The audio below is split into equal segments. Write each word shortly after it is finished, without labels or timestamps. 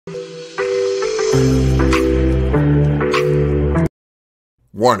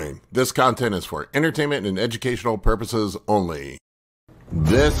Warning, this content is for entertainment and educational purposes only.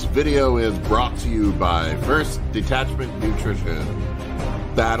 This video is brought to you by First Detachment Nutrition.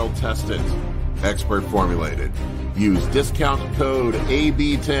 Battle tested, expert formulated. Use discount code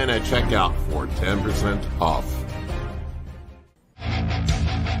AB10 at checkout for 10% off.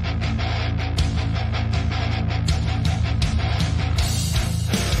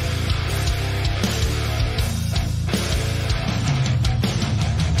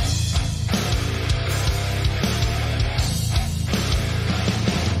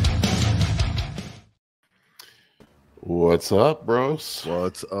 What's up, bros?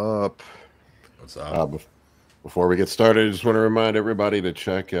 What's up? What's up? Before we get started, I just want to remind everybody to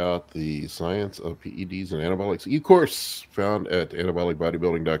check out the Science of PEDs and Anabolics e-course found at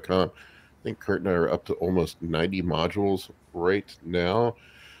anabolicbodybuilding.com. I think Kurt and I are up to almost 90 modules right now.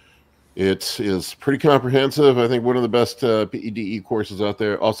 It is pretty comprehensive. I think one of the best PED e-courses out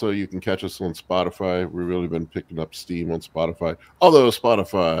there. Also, you can catch us on Spotify. We've really been picking up steam on Spotify. Although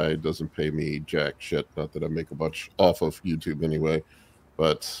Spotify doesn't pay me jack shit. Not that I make a bunch off of YouTube anyway.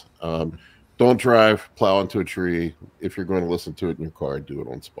 But don't drive, plow into a tree. If you're going to listen to it in your car, do it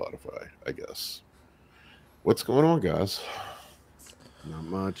on Spotify, I guess. What's going on, guys? Not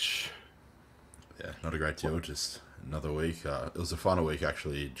much. Yeah, not a great deal. Just another week. It was the final week,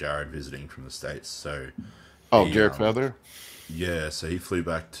 actually. Jared visiting from the States. So, Jared Feather? Yeah, so he flew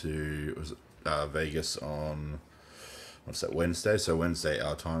back to Vegas on, what's that, Wednesday? So Wednesday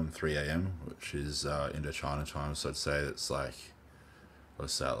our time, 3 a.m., which is Indochina time. So I'd say it's like,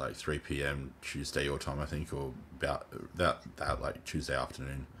 what's that, like 3 p.m. Tuesday your time, I think, or about that like Tuesday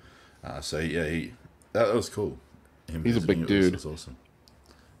afternoon. So yeah, that was cool. He's a big dude. It was awesome.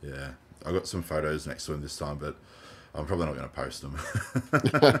 Yeah, I got some photos next to him this time, but I'm probably not going to post them.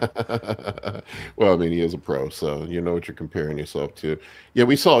 Well, I mean, he is a pro, so you know what you're comparing yourself to. Yeah,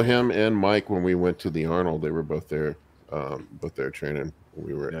 we saw him and Mike when we went to the Arnold. They were both there training.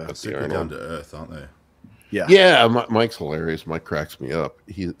 We were at the Arnold. Down to earth, aren't they? Yeah. Mike's hilarious. Mike cracks me up.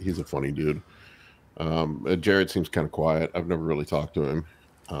 He's a funny dude. Jared seems kind of quiet. I've never really talked to him,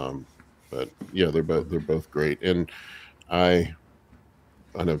 but yeah, they're both great. And I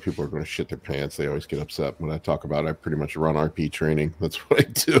know people are going to shit their pants. They always get upset when I talk about it. I pretty much run RP training. That's what I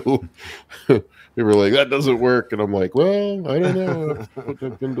do. They were like, that doesn't work. And I'm like, well, I don't know.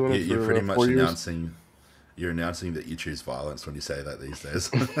 I've been doing it for you're pretty much 4 years. You're announcing that you choose violence when you say that these days.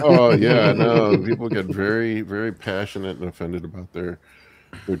 Oh, yeah, no. People get very, very passionate and offended about their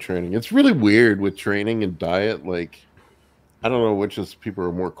training. It's really weird with training and diet. Like, I don't know which is people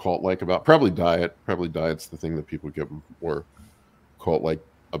are more cult-like about. Probably diet. Probably diet's the thing that people get more cult-like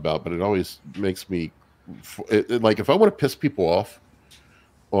about, but it always makes me like, if I want to piss people off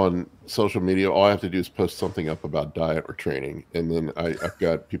on social media, all I have to do is post something up about diet or training, and then I've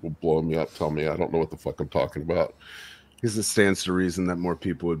got people blowing me up, telling me I don't know what the fuck I'm talking about. Because it stands to reason that more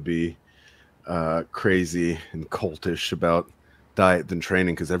people would be crazy and cultish about diet than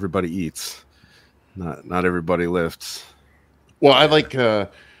training, because everybody eats, not everybody lifts. Well, I like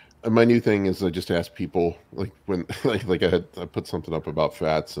my new thing is I just ask people, like, when like I put something up about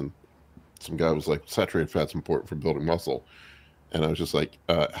fats, and some guy was like, saturated fat's important for building muscle, and I was just like,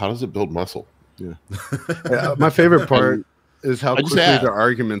 how does it build muscle? Yeah. My favorite part is how quickly their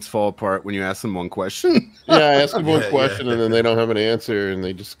arguments fall apart when you ask them one question. Yeah, I ask them one question and then they don't have an answer and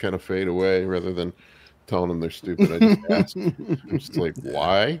they just kind of fade away rather than telling them they're stupid. I just ask. I'm just like,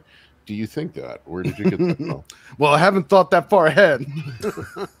 why do you think that? Where did you get that from? Well, I haven't thought that far ahead.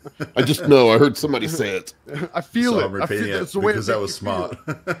 I just know. I heard somebody say it. I feel it. I'm repeating it because that was smart.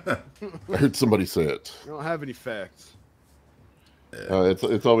 I heard somebody say it. I don't have any facts.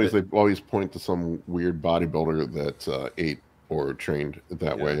 It's always, they always point to some weird bodybuilder that ate or trained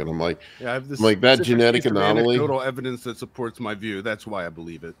that way, and I'm like, I have this that genetic anomaly. Anecdotal evidence that supports my view. That's why I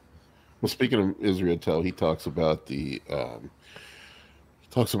believe it. Well, speaking of Israetel, he talks about the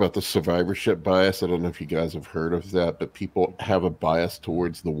survivorship bias. I don't know if you guys have heard of that, but people have a bias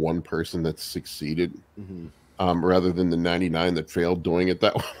towards the one person that succeeded, rather than the 99 that failed doing it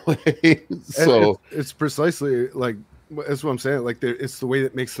that way. So it's precisely like, that's what I'm saying. Like, it's the way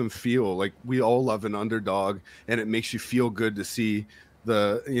that makes them feel. Like, we all love an underdog, and it makes you feel good to see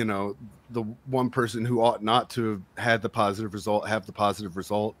the one person who ought not to have had the positive result have the positive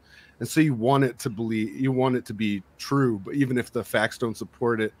result. And so you want it to believe, you want it to be true, but even if the facts don't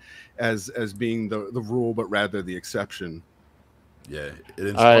support it as being the rule, but rather the exception. Yeah, it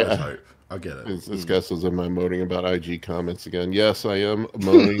inspires hope. I get it. This guy says, am I moaning about IG comments again? Yes, I am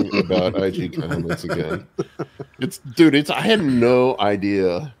moaning about IG comments again. I had no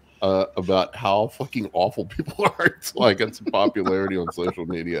idea about how fucking awful people are. It's like it's popularity on social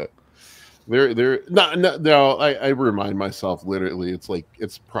media. They're not no. I remind myself literally, it's like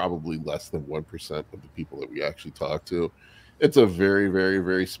it's probably less than 1% of the people that we actually talk to. It's a very, very,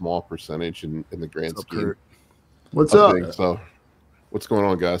 very small percentage in the grand scheme. What's up? So, what's going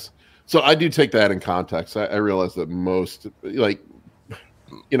on, guys? So I do take that in context. I realize that most, like,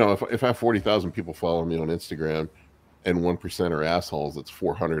 you know, if I have 40,000 people follow me on Instagram, and 1% are assholes, it's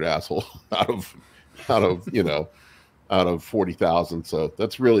 400 assholes out of you know, out of 40,000. So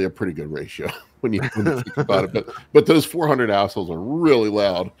that's really a pretty good ratio when you think about it. But those 400 assholes are really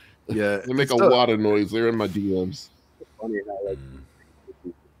loud. Yeah, they make a lot of noise. They're in my DMs. It's funny how like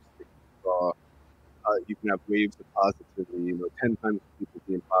you can have waves of positivity. You know, 10 times people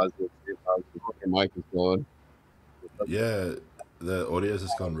being positive. Your mic is going. Yeah, the audio's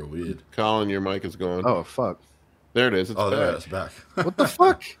just gone real weird. Colin, your mic is going. Oh fuck! There it is. It's back. There it's back. What the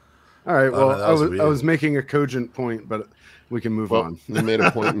fuck? All right. Well, no, I was making a cogent point, but we can move on. You made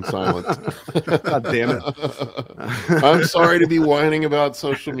a point in silence. God damn it! I'm sorry to be whining about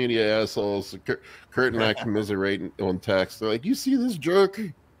social media assholes. Kurt and I commiserate on text. They're like, "You see this jerk?"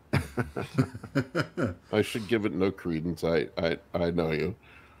 I should give it no credence. I know you.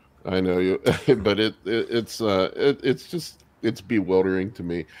 I know you. But it's just it's bewildering to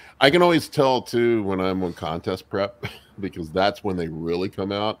me. I can always tell too when I'm on contest prep because that's when they really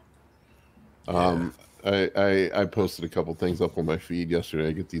come out. I posted a couple things up on my feed yesterday.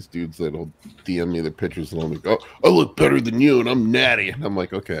 I get these dudes that'll DM me their pictures and I'm like, "Oh, I look better than you, and I'm natty." And I'm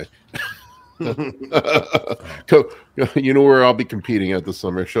like, "Okay." You know where I'll be competing at this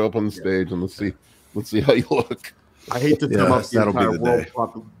summer. Show up on the stage and let's see how you look. I hate to sum up the entire day.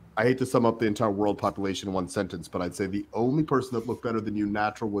 I hate to sum up the entire world population in one sentence, but I'd say the only person that looked better than you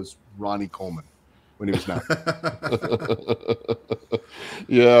natural was Ronnie Coleman when he was natural.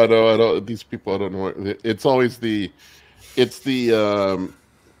 Yeah, no, I don't. These people, I don't know. It's always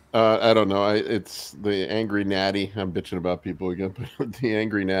I don't know. It's the angry natty. I'm bitching about people again, but the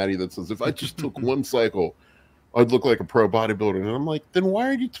angry natty that says, if I just took one cycle, I'd look like a pro bodybuilder. And I'm like, then why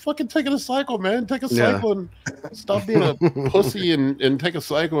are you fucking taking a cycle, man? Take a cycle and stop being a pussy and take a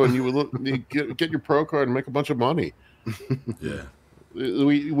cycle, and you get your pro card and make a bunch of money. Yeah.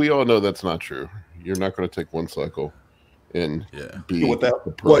 We all know that's not true. You're not going to take one cycle and be what the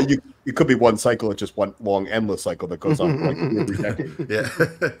pro. Well, you could be one cycle. It's just one long, endless cycle that goes on like every decade.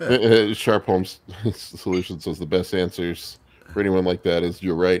 Yeah. Sharp Holmes Solutions says the best answers for anyone like that is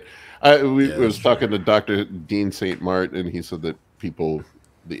you're right. I was talking to Dr. Dean St. Mart, and he said that the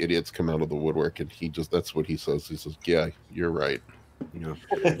idiots come out of the woodwork, and that's what he says. He says, yeah, you're right. You know.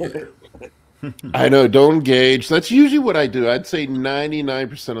 I know, don't engage. That's usually what I do. I'd say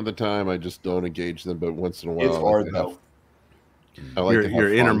 99% of the time I just don't engage them, but once in a while It's hard though.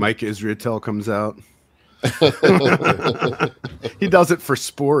 Your inner Mike Israetel comes out. He does it for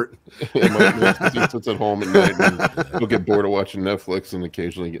sport. He sits at home at night and he'll get bored of watching Netflix and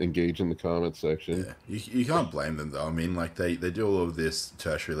occasionally engage in the comment section. Yeah. You can't blame them though. I mean, like they do all of this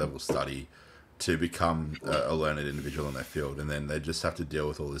tertiary level study to become a learned individual in their field, and then they just have to deal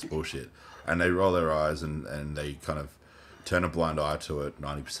with all this bullshit, and they roll their eyes and they kind of turn a blind eye to it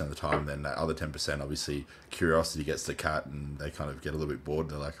 90% of the time. Then that other 10%, obviously curiosity gets the cat, and they kind of get a little bit bored.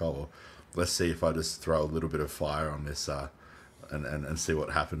 They're like, oh, well, let's see if I just throw a little bit of fire on this and see what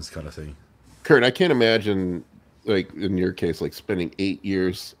happens, kind of thing. Kurt, I can't imagine, like in your case, like spending 8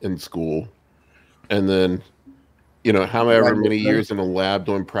 years in school and then, you know, however many years in a lab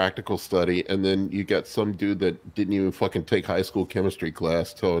doing practical study, and then you got some dude that didn't even fucking take high school chemistry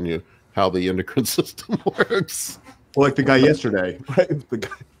class telling you how the endocrine system works. Well, like the guy yesterday, right?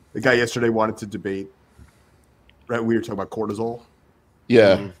 The guy yesterday wanted to debate, right? We were talking about cortisol.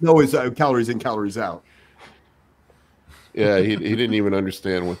 Yeah. No, it's calories in, calories out. Yeah, he didn't even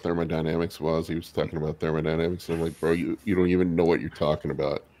understand what thermodynamics was. He was talking about thermodynamics. I'm like, bro, you don't even know what you're talking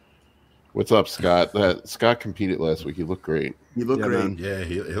about. What's up, Scott? Scott competed last week. He looked great. He looked great. Man. Yeah,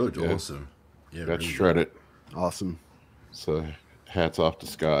 he looked awesome. Yeah, got really shredded. Awesome. So hats off to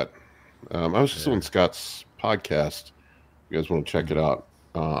Scott. I was just on Scott's podcast. You guys want to check it out?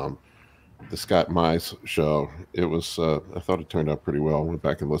 The Scott Mize show. It was. I thought it turned out pretty well. I went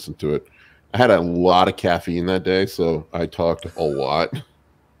back and listened to it. I had a lot of caffeine that day, so I talked a lot.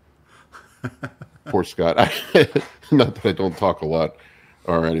 Poor Scott. Not that I don't talk a lot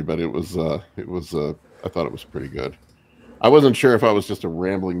already, but it was. I thought it was pretty good. I wasn't sure if I was just a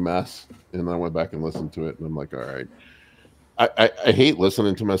rambling mess, and I went back and listened to it, and I'm like, all right. I hate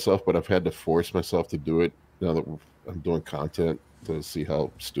listening to myself, but I've had to force myself to do it now that I'm doing content to see how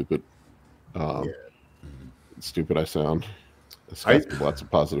stupid I sound. Scott's got lots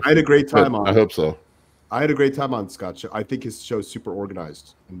of positive. I had a great feedback, time on. I hope so. I had a great time on Scott's show. I think his show's super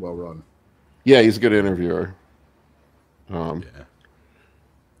organized and well run. Yeah, he's a good interviewer. Yeah.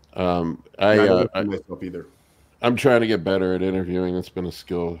 I don't know myself either. I'm trying to get better at interviewing. It's been a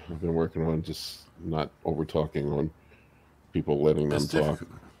skill I've been working on, just not over talking on people, letting them talk.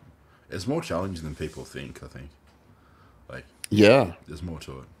 It's more challenging than people think, I think. Like, yeah, there's more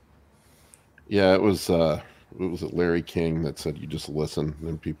to it. Yeah, it was Larry King that said you just listen,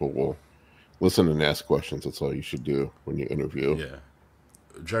 and people will listen and ask questions. That's all you should do when you interview. Yeah.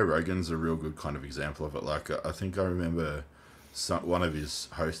 Joe Rogan's a real good kind of example of it. Like, I think I remember one of his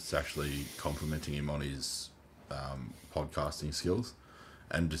hosts actually complimenting him on his podcasting skills,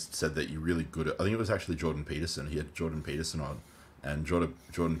 and just said that you're really good at. I think it was actually Jordan Peterson. He had Jordan Peterson on, and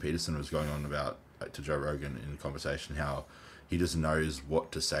Jordan Peterson was going on about to Joe Rogan in the conversation how he just knows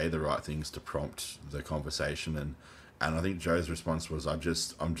what to say, the right things to prompt the conversation, and I think Joe's response was, I'm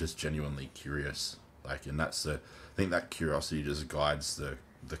just genuinely curious, like, and I think that curiosity just guides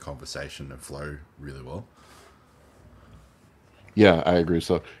the conversation and flow really well. Yeah, I agree.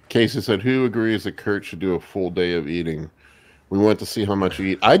 So Casey said, who agrees that Kurt should do a full day of eating? We want to see how much you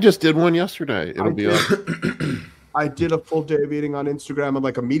eat. I just did one yesterday. It'll be up. I did a full day of eating on Instagram and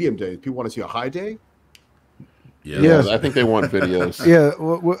like a medium day. People want to see a high day? Yeah, I think they want videos. Yeah,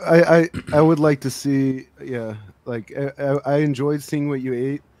 well, I would like to see. Yeah, like I enjoyed seeing what you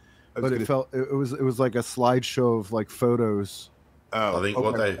ate, but it was like a slideshow of like photos. Oh, I think okay.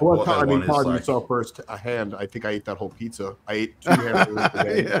 what they want is you saw first a hand. I think I ate that whole pizza. I ate 2 hamburgers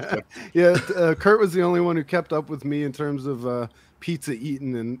today. Yeah. Kurt was the only one who kept up with me in terms of pizza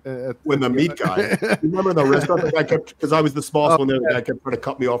eaten and when the meat guy. Remember the restaurant that guy kept, because I was the smallest one there. The guy kept trying to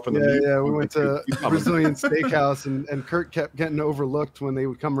cut me off from the meat. Yeah, we went to Brazilian Steakhouse, and Kurt kept getting overlooked when they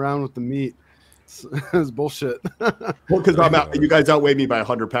would come around with the meat. It was bullshit. Well, because you guys outweigh me by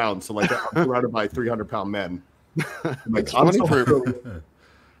 100 pounds, so like I'm surrounded by 300-pound men. Like,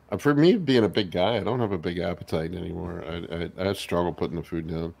 for me being a big guy, I don't have a big appetite anymore. I struggle putting the food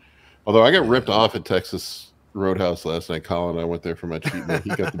down. Although I got ripped off at Texas Roadhouse last night. Colin and I went there for my cheat meal. He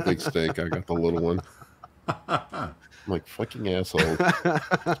got the big steak. I got the little one. I'm like, fucking asshole.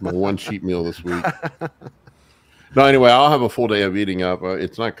 It's my one cheat meal this week. No, anyway, I'll have a full day of eating up.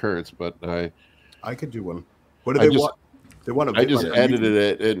 It's not Kurt's, but I could do one. What do they want? I just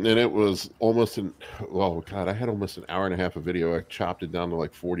edited it, and it was almost I had almost an hour and a half of video. I chopped it down to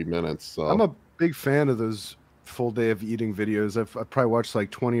like 40 minutes. So I'm a big fan of those full day of eating videos. I've probably watched like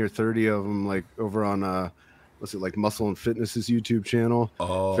 20 or 30 of them, like over on what's it, like Muscle and Fitness's YouTube channel.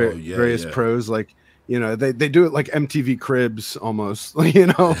 Oh, various pros, like, you know, they do it like MTV Cribs almost, you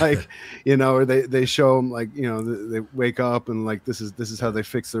know, like, you know, or they show them like, you know, they wake up and like this is how they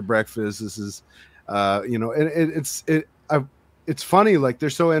fix their breakfast. This is you know, and it's funny, like they're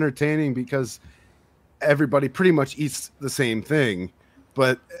so entertaining because everybody pretty much eats the same thing,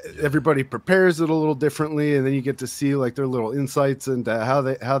 but everybody prepares it a little differently, and then you get to see like their little insights into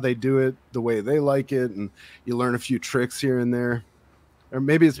how they do it the way they like it, and you learn a few tricks here and there. Or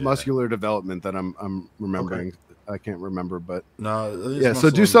maybe it's muscular development that I'm remembering. Okay. I can't remember, but no, yeah. So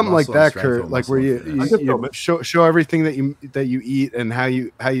do something like that, Kurt, like where you show everything that you eat and how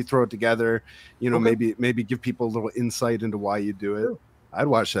you throw it together. You know, maybe give people a little insight into why you do it. Sure. I'd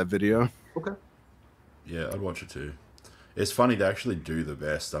watch that video. Okay. Yeah, I'd watch it too. It's funny to actually do the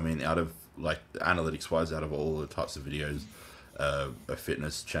best. I mean, out of like analytics wise, out of all the types of videos, a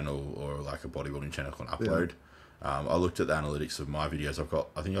fitness channel or like a bodybuilding channel can upload. Yeah. I looked at the analytics of my videos.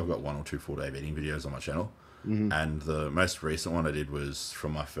 I think I've got 1 or 2 full day of eating videos on my channel. Mm-hmm. And the most recent one I did was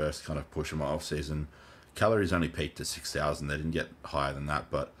from my first kind of push in my off season. Calories only peaked at 6,000. They didn't get higher than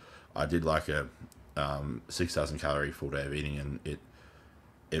that, but I did like a 6,000 calorie full day of eating, and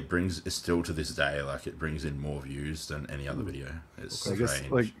it's still to this day, like it brings in more views than any other video. It's strange. I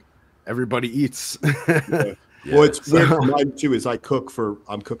guess, like everybody eats. Yeah. Well, it's weird for mine too. Is I'm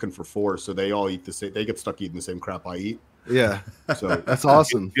cooking for 4, so they all eat the same. They get stuck eating the same crap I eat. Yeah, so that's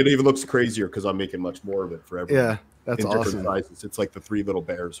awesome. It even looks crazier because I'm making much more of it for everyone. Yeah, that's awesome. Sizes. It's like the 3 little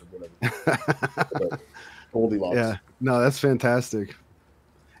bears or whatever. Goldilocks. Yeah, no, that's fantastic.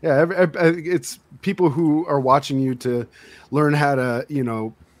 Yeah, it's people who are watching you to learn how to, you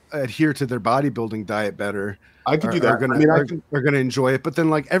know, adhere to their bodybuilding diet better. I could do that. Are going to enjoy it, but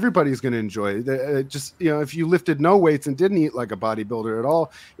then like everybody's going to enjoy it. Just, you know, if you lifted no weights and didn't eat like a bodybuilder at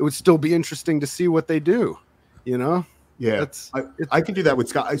all, it would still be interesting to see what they do. You know? Yeah, I can do that with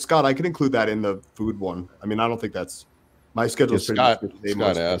Scott. Scott, I can include that in the food one. I mean, I don't think that's my schedule. Yeah,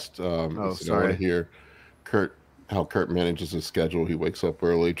 Scott asked. Sorry. Here, Kurt, how Kurt manages his schedule. He wakes up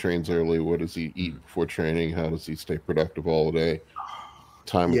early, trains early. What does he eat before training? How does he stay productive all day?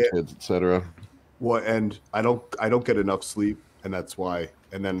 Time with kids, etc. Well, and I don't get enough sleep, and that's why.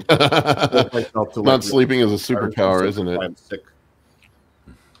 And then myself to not sleeping is a superpower, isn't it? I'm sick.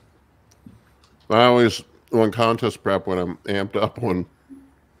 I always, on contest prep, when I'm amped up on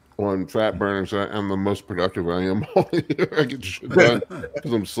fat burners, I'm the most productive I am all year. I get shit done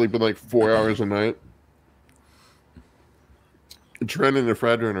because I'm sleeping like 4 hours a night. Tren and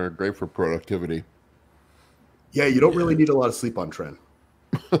ephedrine are great for productivity. Yeah, you don't really need a lot of sleep on Tren.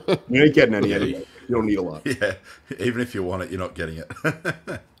 You ain't getting any anyway. You don't need a lot. Yeah, even if you want it, you're not getting it.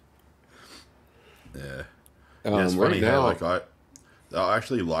 Yeah. It's funny how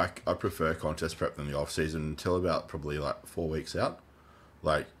I prefer contest prep than the off season until about probably like 4 weeks out.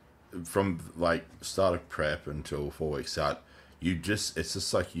 Like from like start of prep until 4 weeks out, it's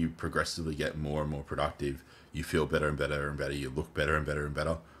just like you progressively get more and more productive. You feel better and better and better. You look better and better and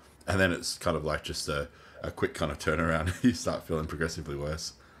better. And then it's kind of like just a quick kind of turnaround. You start feeling progressively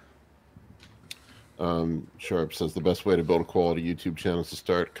worse. Sharp says the best way to build a quality YouTube channel is to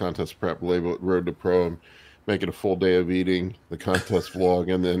start contest prep, label it Road to Pro, and make it a full day of eating, the contest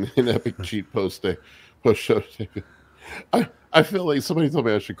vlog, and then an epic cheat post show. I feel like somebody told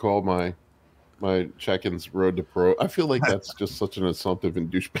me I should call my check-ins Road to Pro. I feel like that's just such an assumptive and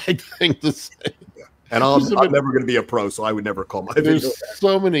douchebag thing to say. Yeah. And I'm never going to be a pro, so I would never call my video. There's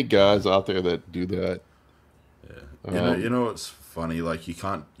so many guys out there that do that. Yeah. You know what's funny? Like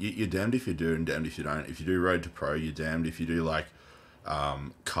you're damned if you do and damned if you don't. If you do Road to Pro, you're damned if you do like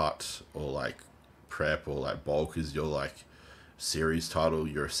cut or like prep or like bulk is your like series title.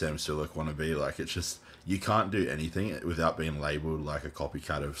 You're a Sam Sulek wannabe. Like it's just you can't do anything without being labeled like a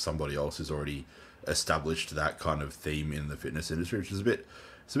copycat of somebody else who's already established that kind of theme in the fitness industry, which is a bit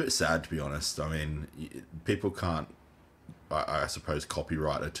sad, to be honest. I mean, people can't, I suppose,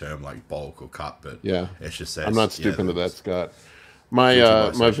 copyright a term like bulk or cut, but yeah, it's just I'm not stooping to that, Scott.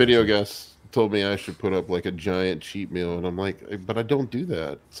 My video guest told me I should put up like a giant cheat meal, and I'm like, but I don't do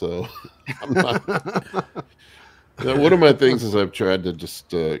that, so I'm not. One of my things is I've tried to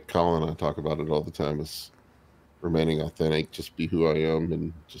just Colin and I talk about it all the time is remaining authentic, just be who I am,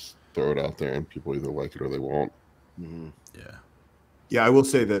 and just throw it out there, and people either like it or they won't. Mm-hmm. Yeah, I will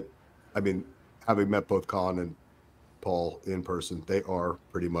say that, I mean, having met both Colin and Paul in person, they are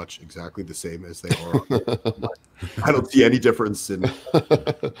pretty much exactly the same as they are. I don't see any difference in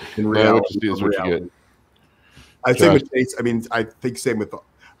reality. I think with Chase, I mean, I think same with,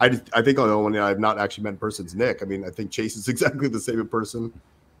 I think the only one I've not actually met in person is Nick. I mean, I think Chase is exactly the same in person.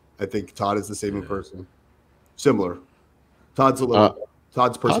 I think Todd is the same in person. Similar. Todd's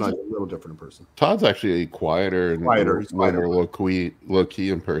personality is a little different in person. Todd's actually quieter and more low key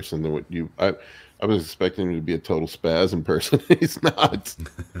in person than what you. I was expecting him to be a total spaz in person. He's not.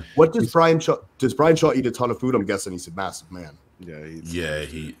 What does Brian Shaw? Does Brian Shaw eat a ton of food? I'm guessing he's a massive man. Yeah,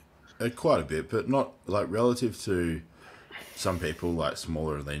 he quite a bit, but not like relative to some people like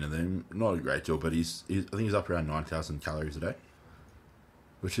smaller and leaner than him. Not a great deal, but I think he's up around 9,000 calories a day,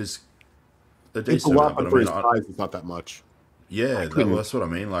 which is a decent amount. But for his size, it's not that much. Yeah, that's what I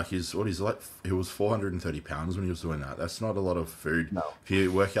mean. Like he was 430 pounds when he was doing that. That's not a lot of food. No. If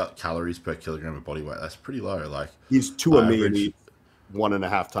you work out calories per kilogram of body weight, that's pretty low. Like he's 2 of me and eats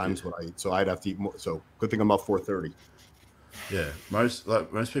 1.5 times what I eat. So I'd have to eat more. So good thing I'm up 430. Yeah, most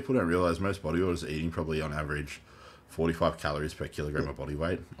people don't realize most bodybuilders are eating probably on average 45 calories per kilogram of body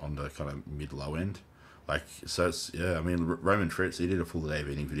weight on the kind of mid-low end. Like, so it's, yeah, I mean, Roman Fritz, he did a full day of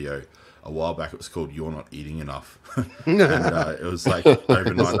eating video a while back. It was called You're Not Eating Enough. And it was like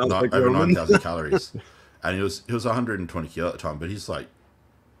over 9,000 calories. And he was 120 kilo at the time, but he's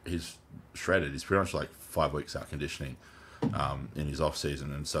shredded. He's pretty much like 5 weeks out conditioning in his off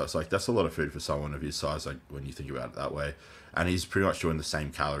season. And so it's like, that's a lot of food for someone of his size, like when you think about it that way. And he's pretty much doing the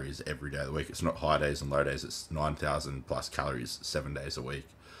same calories every day of the week. It's not high days and low days. It's 9,000 plus calories 7 days a week.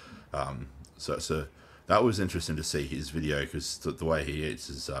 So that was interesting to see his video because the way he eats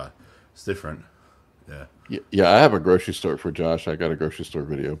is it's different. Yeah. I have a grocery store for Josh. I got a grocery store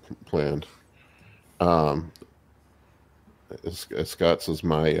video planned. Scott says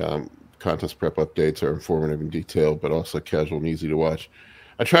my contest prep updates are informative and detailed, but also casual and easy to watch.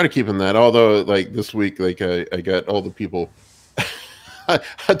 I try to keep in that. Although, like this week, like I got all the people. I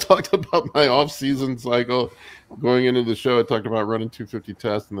talked about my off-season cycle going into the show. I talked about running 250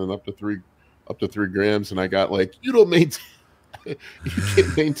 tests and then up to 3 grams, and I got like, you can't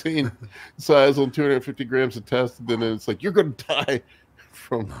maintain size on 250 grams of test. And then it's like, you're gonna die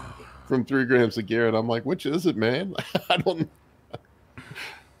from 3 grams of gear, and I'm like, which is it, man? I don't.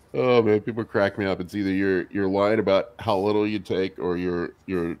 Oh man, people crack me up. It's either you're lying about how little you take, or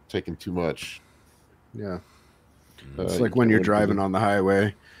you're taking too much. Yeah, it's like when you're driving on the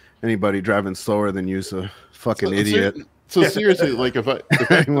highway. Anybody driving slower than you's a fucking idiot. So seriously, like if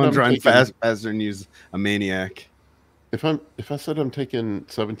anyone driving faster than you's a maniac. If I said I'm taking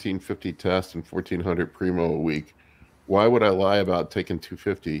 1750 tests and 1400 primo a week, why would I lie about taking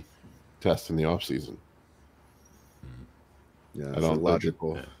 250 tests in the off season? Yeah, that's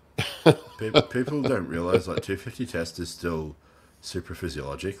logical. People don't realize like 250 test is still super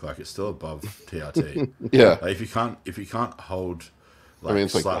physiologic. Like it's still above TRT. Yeah. Like if you can't hold like,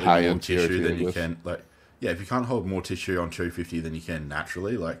 it's like slightly high more end tissue than you with... can, like if you can't hold more tissue on 250 than you can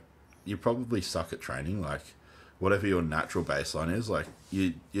naturally, like you probably suck at training. Like whatever your natural baseline is, like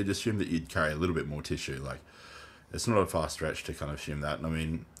you'd assume that you'd carry a little bit more tissue. Like it's not a far stretch to kind of assume that. And I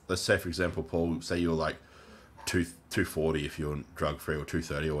mean, let's say for example, Paul, say you're like 240 if you're drug free, or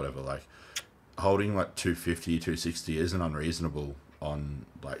 230 or whatever. Like holding like 250, 260 isn't unreasonable on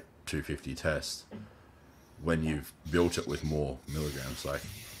like 250 tests when you've built it with more milligrams. Like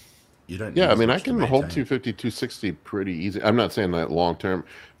you don't. Yeah, I mean, I can hold 250, 260 pretty easy. I'm not saying that long term.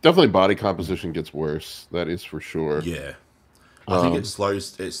 Definitely, body composition gets worse. That is for sure. Yeah, I think it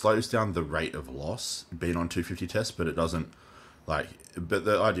slows down the rate of loss being on 250 tests, but it doesn't. Like, but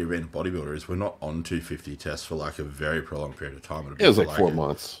the idea of being a bodybuilder is we're not on 250 tests for like a very prolonged period of time. It was like 4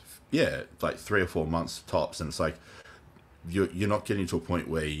 months. Yeah, like 3 or 4 months tops, and it's like you're not getting to a point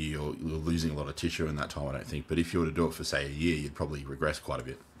where you're losing a lot of tissue in that time, I don't think. But if you were to do it for say a year, you'd probably regress quite a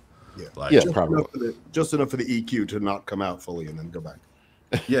bit. Yeah, like, yeah, just probably just enough for the EQ to not come out fully and then go back.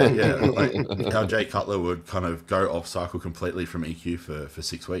 Yeah. Like how Jay Cutler would kind of go off cycle completely from EQ for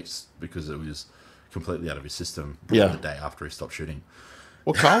 6 weeks because it was completely out of his system. Yeah, the day after he stopped shooting.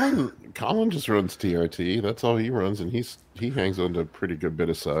 Well, Colin just runs TRT. That's all he runs, and he hangs on to a pretty good bit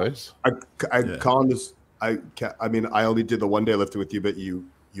of size. Colin is. I mean, I only did the 1 day lifting with you, but you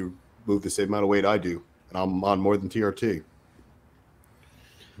move the same amount of weight I do, and I'm on more than TRT.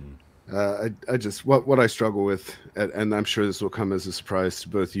 I just what I struggle with, and I'm sure this will come as a surprise to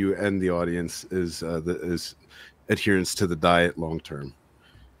both you and the audience, is adherence to the diet long term.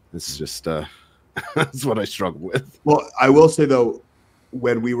 It's just that's what I struggle with. Well, I will say though,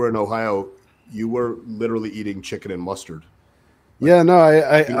 when we were in Ohio, you were literally eating chicken and mustard. Yeah, no,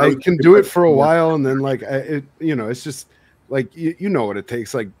 I can do it for a while, and then like it's just like you know what it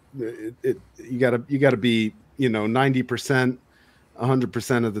takes. Like you gotta be 90%.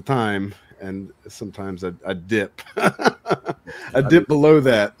 100% of the time, and sometimes I dip. I dip below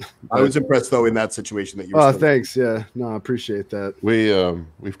that. I was impressed though in that situation that you. Oh, thanks. Yeah, no, I appreciate that.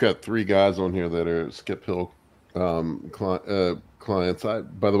 We've got 3 guys on here that are Skip Hill clients.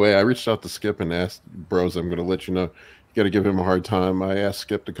 By the way, I reached out to Skip and asked bros. I'm going to let you know. You got to give him a hard time. I asked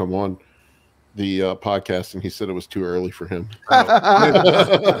Skip to come on the podcast, and he said it was too early for him.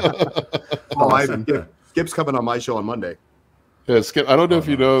 Skip's coming on my show on Monday. Yeah, Skip. I don't know if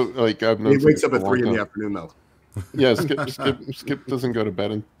you know. Like, I've known he wakes up at 3 in the afternoon, though. Yeah, Skip doesn't go to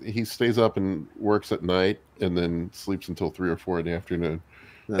bed, and he stays up and works at night, and then sleeps until 3 or 4 in the afternoon.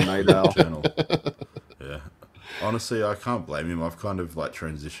 The night owl. Yeah, honestly, I can't blame him. I've kind of like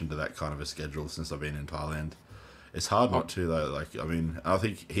transitioned to that kind of a schedule since I've been in Thailand. It's hard not to though. Like, I mean, I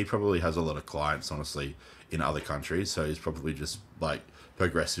think he probably has a lot of clients, honestly, in other countries, so he's probably just like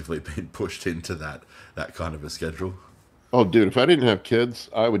progressively been pushed into that kind of a schedule. Oh, dude, if I didn't have kids,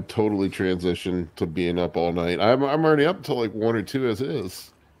 I would totally transition to being up all night. I'm already up until like 1 or 2 as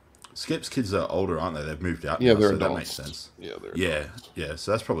is. Skip's kids are older, aren't they? They've moved out. Yeah, now, they're so adults. That makes sense. Yeah, they're adults. Yeah.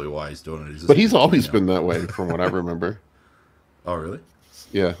 So that's probably why he's doing it. But he's always been that way, from what I remember. Oh, really?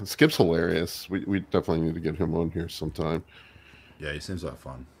 Yeah, Skip's hilarious. We definitely need to get him on here sometime. Yeah, he seems like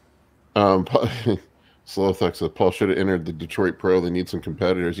fun. Slowthug said Paul should have entered the Detroit Pro. They need some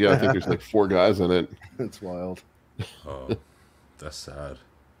competitors. Yeah, I think there's like 4 guys in it. That's wild. Oh, that's sad.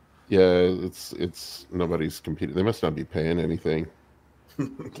 Yeah, it's nobody's competing. They must not be paying anything.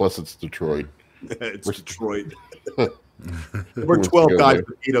 Plus, it's Detroit. It's Detroit. We're 12 guys,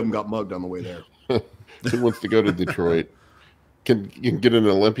 but 8 of them got mugged on the way there. Who wants to go to Detroit? You can get an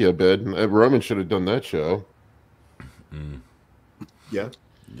Olympia bed. Roman should have done that show. Yeah.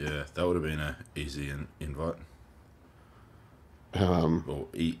 Yeah, that would have been an easy invite. Or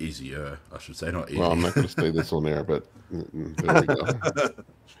easier, I should say, not easy. Well, I'm not going to say this on air, but there we go.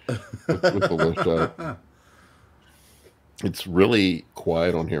 with the low shot. It's really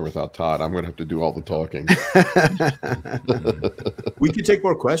quiet on here without Todd. I'm going to have to do all the talking. We could take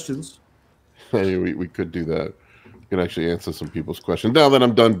more questions. Hey, we could do that. We can actually answer some people's questions. Now that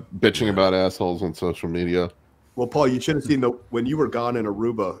I'm done bitching about assholes on social media. Well, Paul, you should have seen when you were gone in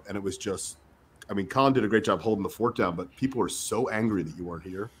Aruba, and it was just. I mean, Colin did a great job holding the fort down, but people were so angry that you weren't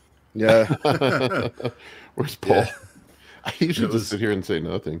here. Yeah. Where's Paul? Yeah. I usually just sit here and say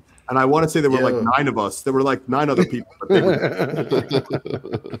nothing. And I want to say there were like 9 of us. There were like 9 other people. But they were...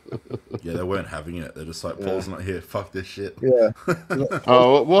 Yeah, they weren't having it. They're just like, Paul's not here. Fuck this shit. Yeah.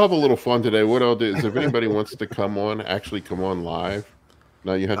 We'll have a little fun today. What I'll do is if anybody wants to come on, actually come on live.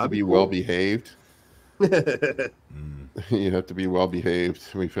 Now you have to be well behaved. You have to be well behaved.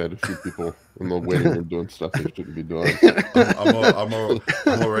 We've had a few people in the waiting room doing stuff they shouldn't be doing.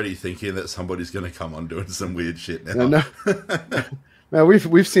 I'm already thinking that somebody's going to come on doing some weird shit now. No,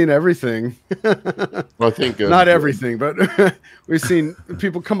 we've seen everything. Well, I think not everything, but we've seen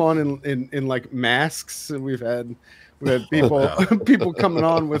people come on in like masks, and we've had people coming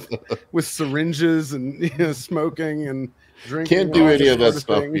on with syringes and smoking and drinking. Can't do any of that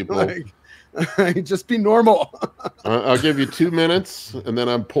stuff, people. Like, just be normal. I'll give you 2 minutes, and then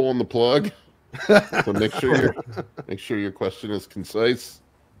I'm pulling the plug. So make sure your question is concise.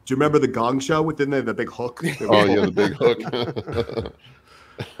 Do you remember the Gong Show with the big hook? Oh yeah, the big hook.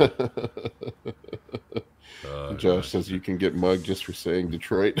 Josh says you can get mugged just for saying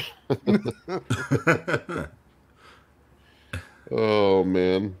Detroit. Oh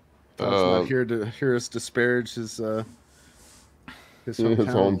man, not here to hear us disparage his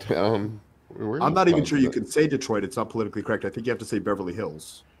hometown. I'm not even sure you can say Detroit. It's not politically correct. I think you have to say Beverly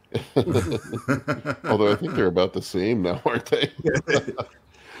Hills. Although I think they're about the same now, aren't they?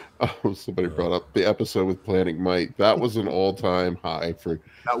 Oh, somebody brought up the episode with Planning Mike. That was an all-time high for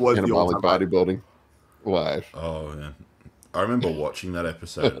anabolic bodybuilding live. Oh, yeah. I remember watching that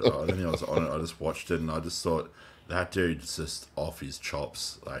episode. I don't think I was on it. I just watched it, and I just thought, that dude's just off his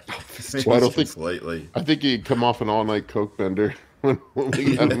chops. Like, well, I think he'd come off an all-night coke bender when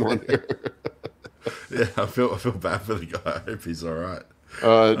we had him on here. Yeah, I feel bad for the guy. I hope he's all right.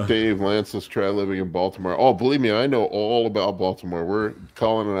 Dave Lance says try living in Baltimore. Oh, believe me, I know all about Baltimore.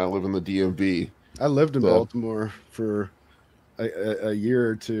 Colin and I live in the DMV. I lived in Baltimore for a year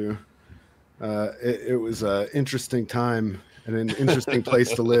or two. It was an interesting time and an interesting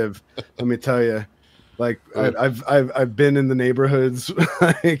place to live. Let me tell you, like I've been in the neighborhoods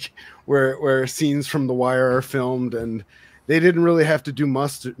like where scenes from The Wire are filmed, and they didn't really have to do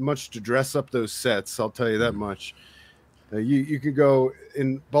much to dress up those sets. I'll tell you that much. You could go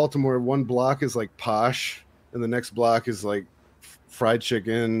in Baltimore. One block is like posh, and the next block is like fried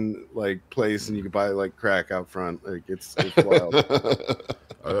chicken like place, and you can buy like crack out front. Like it's wild.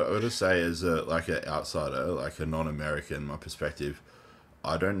 I would just say, as an outsider, like a non-American, my perspective,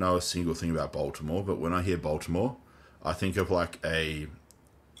 I don't know a single thing about Baltimore. But when I hear Baltimore, I think of like a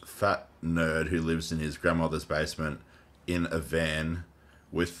fat nerd who lives in his grandmother's basement in a van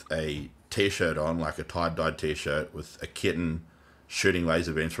with a t-shirt on, like a tie-dyed t-shirt with a kitten shooting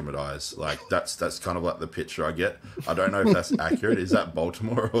laser beams from its eyes. Like that's kind of like the picture I get. I don't know if that's accurate. Is that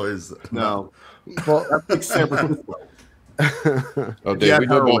Baltimore or is no? Well, that's like San Francisco. Oh, Dave,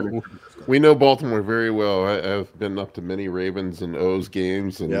 we know Baltimore very well. I've been up to many Ravens and O's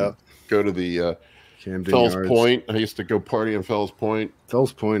games, and go to the Fells Point. I used to go party in Fells Point.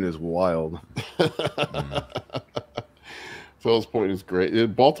 Fells Point is wild. Fells Point is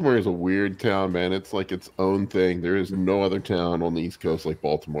great. Baltimore is a weird town, man. It's like its own thing. There is no other town on the East Coast like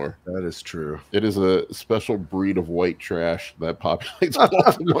Baltimore. That is true. It is a special breed of white trash that populates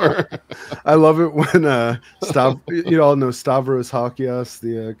Baltimore. I love it when you all know Stavros Halkias,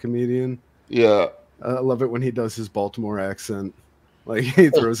 the comedian. Yeah. I love it when he does his Baltimore accent. Like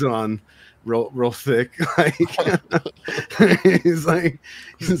he throws it on real thick. Like he's like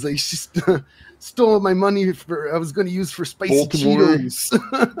she's stole my money I was going to use for spicy Baltimore.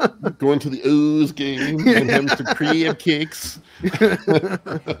 Cheetos. Going to the O's game and having some crab cakes.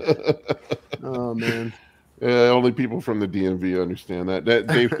 Oh man. Only people from the DMV understand that.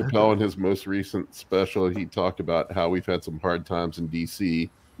 Dave Chappelle in his most recent special, he talked about how we've had some hard times in DC,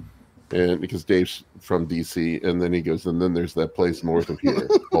 and because Dave's from DC, and then he goes, and then there's that place north of here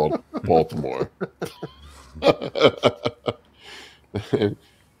called Baltimore.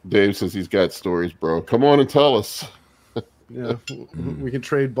 Dave says he's got stories, bro. Come on and tell us. Yeah, we can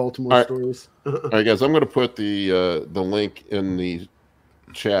trade Baltimore stories. All right, guys, I'm going to put the link in the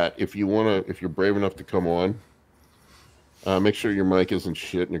chat if you're brave enough to come on. Make sure your mic isn't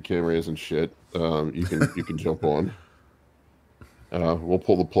shit and your camera isn't shit. You can jump on. We'll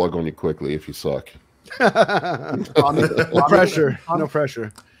pull the plug on you quickly if you suck. No pressure. No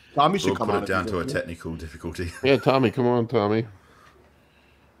pressure. Tommy should come put on it down to a technical difficulty. Yeah, Tommy, come on, Tommy.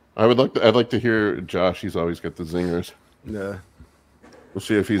 I'd like to hear Josh. He's always got the zingers. Yeah. We'll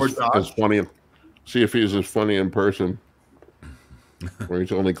see if he's as funny. See if he's as funny in person, or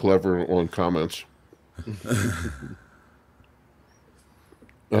he's only clever on comments.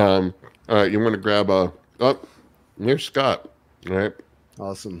 All right, you want to grab a... Oh, here's Scott. All right.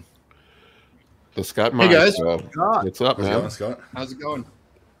 Awesome. The Scott Hey, guys. What's up, How's it man? going, Scott? How's it going?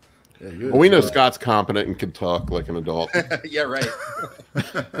 Yeah, good. Well, we know Scott's competent and can talk like an adult. Yeah, right.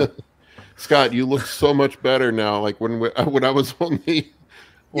 Scott, you look so much better now. Like when I was on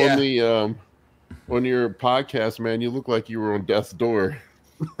your podcast, man, you look like you were on death's door.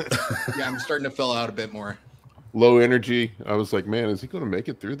 Yeah, I'm starting to fill out a bit more. Low energy. I was like, man, is he going to make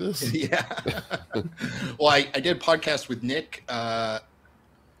it through this? Yeah. Well, I did a podcast with Nick.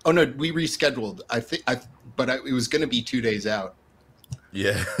 Oh no, we rescheduled. It was going to be 2 days out.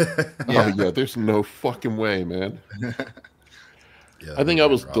 Yeah. Oh yeah, there's no fucking way, man. Yeah, I think I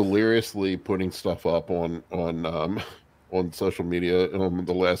was rough. deliriously putting stuff up on social media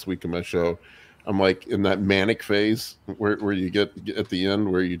the last week of my show. I'm like in that manic phase where you get at the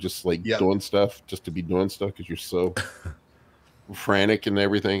end where you just like doing stuff just to be doing stuff because you're so frantic and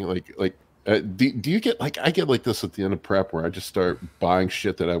everything. Do you get like I get like this at the end of prep where I just start buying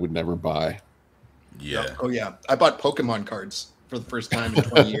shit that I would never buy. Yeah. Oh yeah, I bought Pokemon cards for the first time in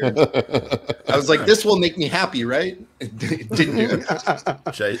 20 years. I was like, this will make me happy, right? It didn't do it.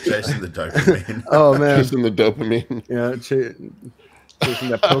 Chasing the dopamine. Oh man, Chasing the dopamine. yeah, chasing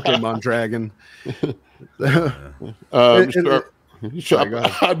that Pokemon dragon.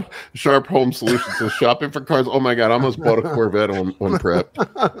 Sharp Home Solutions says shopping for cars. Oh my god, I almost bought a Corvette on prep.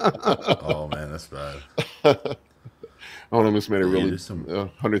 Oh man, that's bad. I almost made a really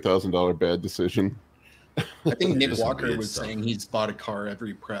 $100,000 bad decision. I think Nick Some Walker weird was stuff. saying he's bought a car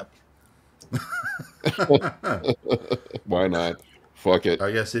every prep. Why not? Fuck it.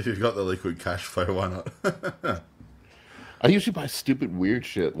 I guess if you've got the liquid cash flow, why not? I usually buy stupid weird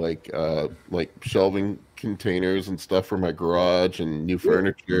shit like shelving containers and stuff for my garage and new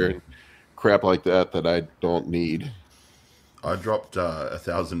furniture and crap like that I don't need. I dropped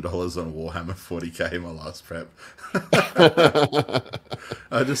 $1,000 on Warhammer 40k in my last prep.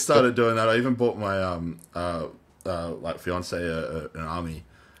 I just started doing that. I even bought my fiance an army.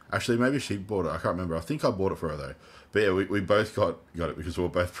 Actually, maybe she bought it. I can't remember. I think I bought it for her though. But yeah, we both got it because we were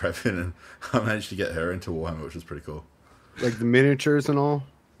both prepping, and I managed to get her into Warhammer, which was pretty cool. Like the miniatures and all.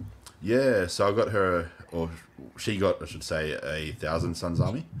 Yeah, so I got her, or she got, I should say, a 1,000 Suns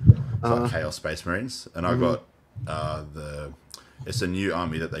army. It's like Chaos Space Marines, and I got it's a new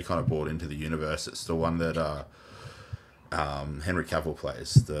army that they kind of brought into the universe. It's the one that Henry Cavill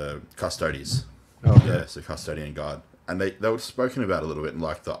plays, the Custodes. Okay. Yeah, it's a Custodian Guard. And they were spoken about a little bit in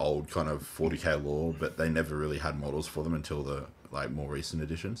like the old kind of 40k lore, but they never really had models for them until the more recent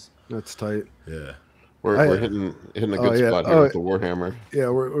editions. That's tight. Yeah. We're hitting a good spot here with the Warhammer. Yeah,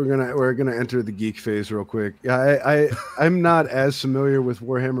 we're gonna enter the geek phase real quick. Yeah, I'm not as familiar with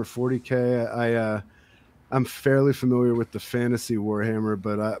Warhammer 40k. I'm fairly familiar with the fantasy Warhammer,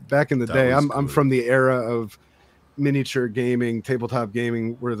 but back in the day, I'm from the era of miniature gaming, tabletop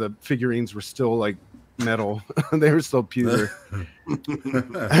gaming, where the figurines were still like metal. They were still pewter.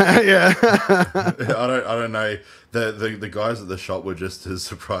 Yeah. I don't know. The guys at the shop were just as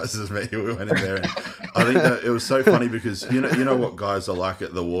surprised as me. We went in there, and I think that it was so funny because you know what guys are like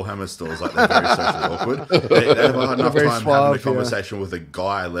at the Warhammer stores. Like they're very socially awkward. They haven't had enough time having a conversation with a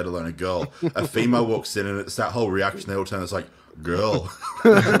guy, let alone a girl. A female walks in, and it's that whole reaction. They all turn. It's like, girl.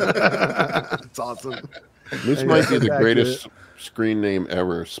 It's awesome. This might be the greatest screen name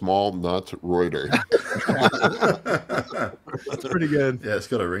ever. Small Nuts Reuter. It's pretty good. Yeah, it's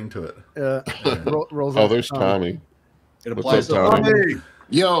got a ring to it. Yeah. Rolls Oh, there's Tommy. It What's applies up, to Tommy?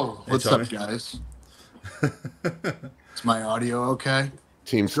 Yo, what's Tommy. up, guys? Is my audio okay?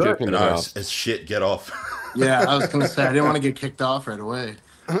 TeamSkip in the No, house. it's shit. Get off. Yeah, I was gonna say I didn't want to get kicked off right away.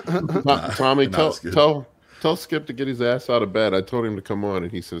 Tommy, No, it's good. tell Skip to get his ass out of bed. I told him to come on,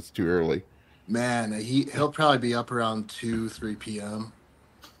 and he said it's too early. Man, he'll probably be up around 2-3 p.m.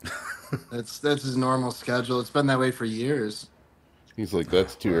 That's his normal schedule. It's been that way for years. He's like,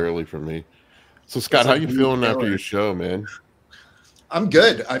 that's too early for me. So, Scott, how you feeling after your show, man? I'm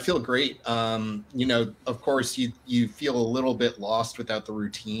good. I feel great. Of course, you feel a little bit lost without the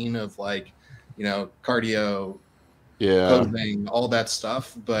routine of cardio, posing, all that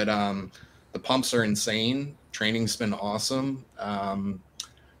stuff. But the pumps are insane. Training's been awesome.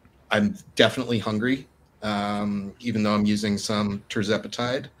 I'm definitely hungry, even though I'm using some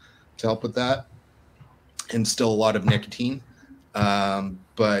terzepatide to help with that, and still a lot of nicotine.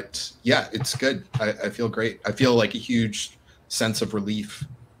 But yeah, it's good. I feel great. I feel like a huge sense of relief,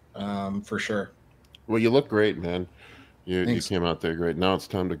 for sure. Well, you look great, man. You Thanks. came out there great. Now it's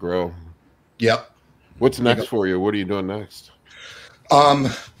time to grow. Yep. What's next for you? What are you doing next?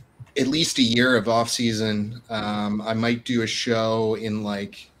 At least a year of off season. I might do a show in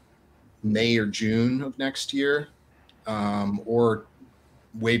like May or June of next year, or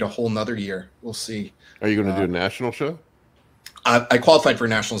wait a whole nother year. We'll see. Are you going to do a national show? I qualified for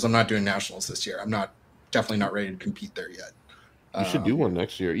nationals. I'm not doing nationals this year. I'm definitely not ready to compete there yet. You should do one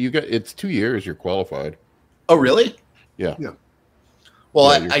next year. It's 2 years. You're qualified. Oh, really? Yeah. Yeah. Well,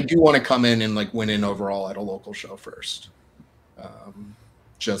 I do want to come in and like win an overall at a local show first,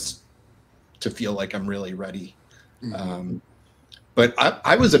 just to feel like I'm really ready. But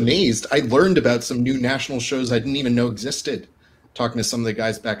I was amazed. I learned about some new national shows I didn't even know existed, talking to some of the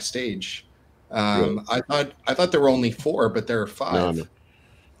guys backstage. Really? I thought there were only 4, but there are 5. No.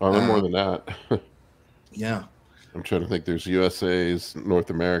 Oh, there are more than that. Yeah. I'm trying to think. There's USA's, North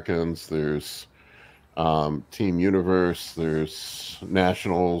Americans. There's Team Universe. There's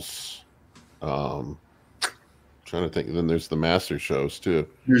Nationals. Trying to think. Then there's the Master shows too.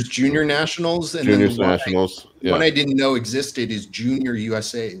 There's Junior Nationals and Junior then Nationals. One I didn't know existed is Junior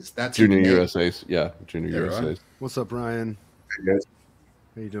USA's. That's Junior USA's. Yeah, Junior USA's. Right. What's up, Ryan? Hey, guys.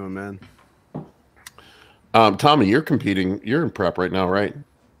 How you doing, man? Tommy, you're competing. You're in prep right now, right?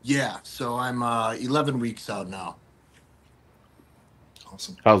 Yeah, so I'm 11 weeks out now.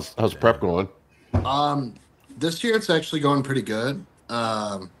 Awesome. How's prep going? This year it's actually going pretty good.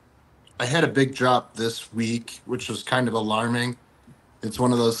 I had a big drop this week, which was kind of alarming. It's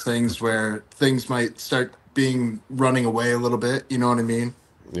one of those things where things might start running away a little bit. You know what I mean?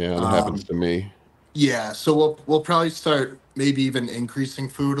 Yeah, that happens to me. Yeah, so we'll probably start maybe even increasing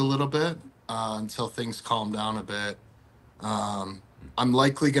food a little bit until things calm down a bit. I'm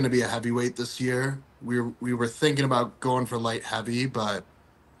likely going to be a heavyweight this year. We were thinking about going for light heavy, but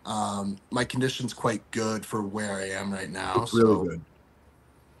my condition's quite good for where I am right now. It's really good.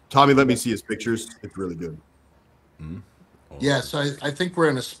 Tommy, let me see his pictures. It's really good. Yeah, so I think we're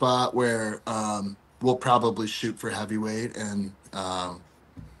in a spot where we'll probably shoot for heavyweight, and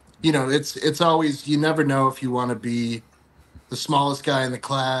it's always, you never know if you want to be the smallest guy in the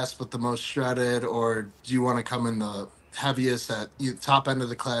class but the most shredded, or do you want to come in the heaviest at top end of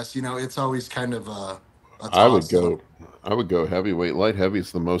the class. It's always kind of a I would go heavyweight. Light heavy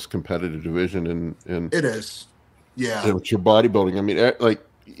is the most competitive division in it is. Yeah. It's your bodybuilding. I mean, like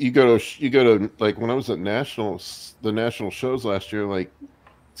you go to like when I was at the national shows last year, like it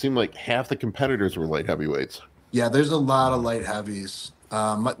seemed like half the competitors were light heavyweights. Yeah, there's a lot of light heavies.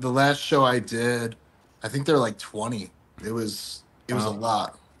 The last show I did, I think there were like 20. It was a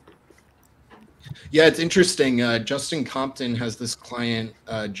lot. Yeah, it's interesting. Justin Compton has this client,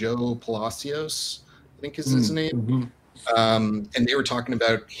 Joe Palacios, I think is his name. And they were talking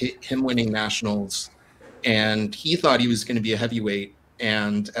about him winning nationals, and he thought he was going to be a heavyweight.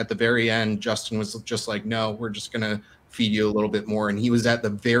 And at the very end, Justin was just like, no, we're just going to feed you a little bit more. And he was at the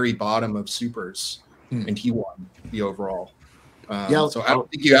very bottom of supers, and he won the overall. So I don't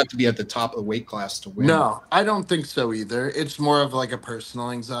think you have to be at the top of the weight class to win. No, I don't think so either. It's more of like a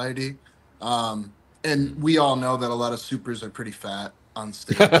personal anxiety. And we all know that a lot of supers are pretty fat on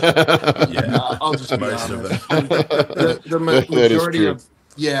stage. I'll just be honest.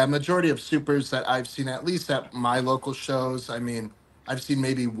 The majority of supers that I've seen, at least at my local shows, I mean, I've seen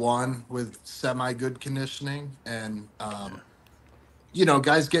maybe one with semi-good conditioning, and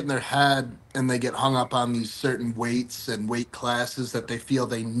guys get in their head and they get hung up on these certain weights and weight classes that they feel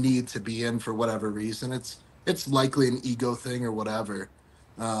they need to be in for whatever reason. It's likely an ego thing or whatever.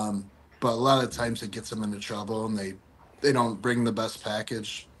 But a lot of times it gets them into trouble, and they don't bring the best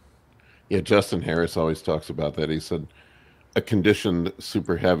package. Yeah, Justin Harris always talks about that. He said a conditioned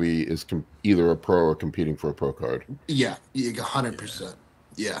super heavy is either a pro or competing for a pro card. Yeah, 100%.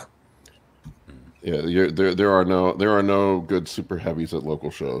 Yeah. Yeah, there are no good super heavies at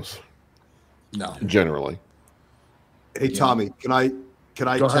local shows. No, generally. Hey Tommy, can I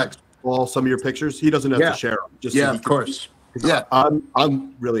text Paul some of your pictures? He doesn't have to share them. Just so of course. Yeah,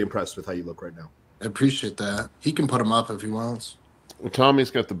 I'm really impressed with how you look right now. I appreciate that. He can put them up if he wants. Well, Tommy's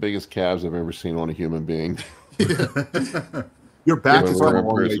got the biggest calves I've ever seen on a human being. Your back is on a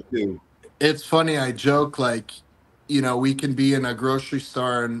long way too. It's funny. I joke like, we can be in a grocery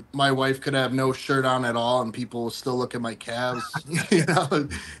store and my wife could have no shirt on at all, and people will still look at my calves.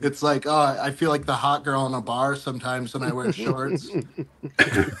 It's like, oh, I feel like the hot girl in a bar sometimes when I wear shorts.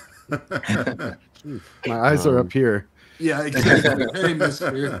 My eyes are up here. Yeah, exactly. Hey,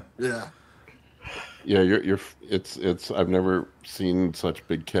 mister. Yeah. Yeah, it's I've never seen such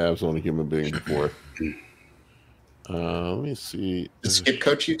big calves on a human being before. Let me see. Does Skip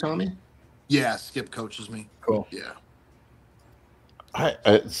coach you, Tommy? Yeah, Skip coaches me. Cool. Yeah.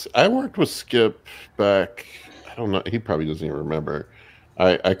 I worked with Skip back. I don't know. He probably doesn't even remember.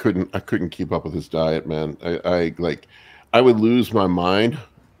 I couldn't keep up with his diet, man. I would lose my mind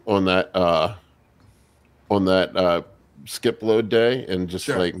on that skip load day, and just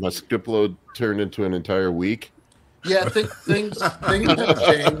like my skip load turned into an entire week. Yeah, things have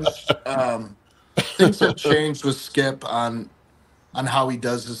changed. Things have changed with Skip on how he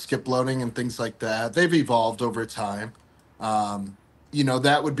does his skip loading and things like that. They've evolved over time.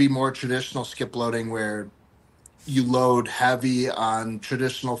 That would be more traditional skip loading where you load heavy on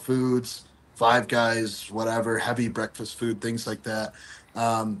traditional foods, Five Guys, whatever, heavy breakfast food, things like that.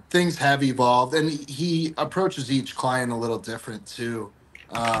 Things have evolved, and he approaches each client a little different too.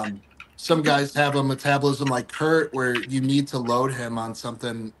 Some guys have a metabolism like Kurt, where you need to load him on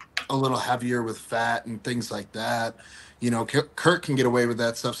something a little heavier with fat and things like that. Kurt can get away with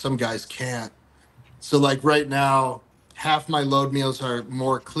that stuff. Some guys can't. So like right now, half my load meals are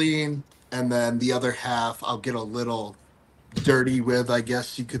more clean, and then the other half I'll get a little dirty with, I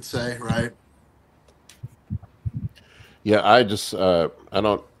guess you could say, right? Yeah, I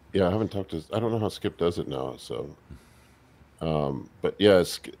haven't talked to. I don't know how Skip does it now. So, but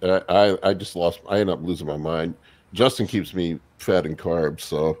yes, I just lost. I end up losing my mind. Justin keeps me fed and carbs,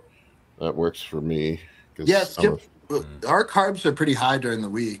 so that works for me. Yeah, Skip. Our carbs are pretty high during the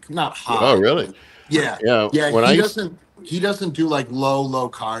week. Not high. Oh, really? Yeah. When He doesn't do like low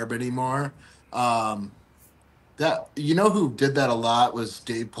carb anymore. That who did that a lot was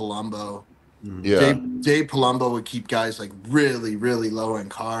Dave Palumbo. Yeah. Dave Palumbo would keep guys like really, really low in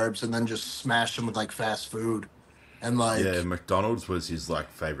carbs and then just smash them with like fast food. And like McDonald's was his like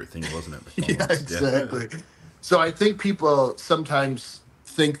favorite thing, wasn't it? Yeah, exactly. Yeah. So I think people sometimes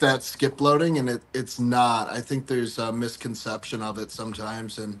think that's skip loading, and it's not. I think there's a misconception of it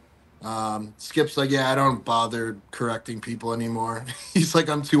sometimes, and Skip's like, I don't bother correcting people anymore. He's like,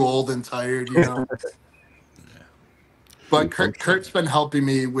 I'm too old and tired, But Kurt's been helping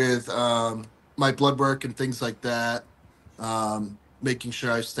me with my blood work and things like that, making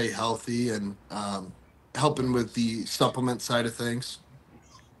sure I stay healthy, and helping with the supplement side of things.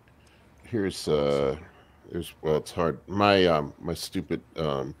 It's hard. My stupid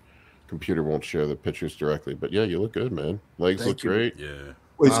computer won't share the pictures directly, but yeah, you look good, man. Legs look great. Yeah.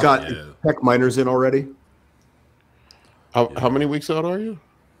 Well, he's got tech minors in already. How many weeks out are you?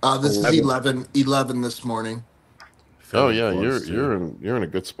 This is 11 this morning. Oh yeah, you're in a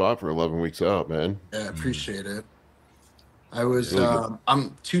good spot for 11 weeks out, man. Yeah, appreciate it. I was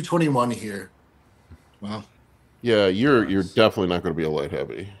I'm 221 here. Wow. Yeah, you're definitely not going to be a light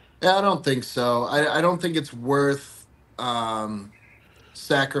heavy. Yeah, I don't think so. I don't think it's worth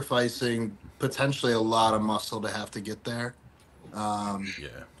sacrificing potentially a lot of muscle to have to get there.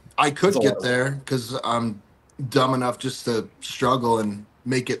 I could get there because I'm dumb enough just to struggle and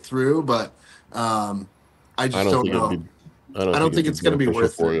make it through, but I just don't know. I don't think it's going to be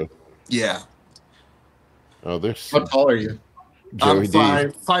worth for it. You. Yeah. Oh, there's. How tall are you? I'm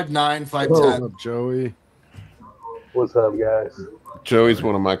 5'9", 5'10". What's up, Joey? What's up, guys? Joey's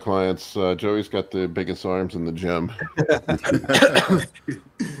one of my clients. Joey's got the biggest arms in the gym.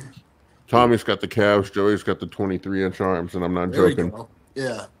 Tommy's got the calves. Joey's got the 23-inch arms, and I'm not joking.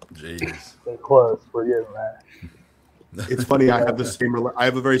 Yeah. Jeez. They're close. We're getting that. It's funny. I have I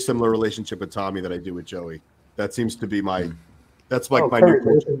have a very similar relationship with Tommy that I do with Joey. That seems to be my. That's like my Kurt,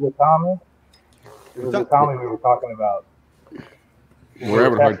 new. This is with Tommy. This is the Tommy we were talking about. We're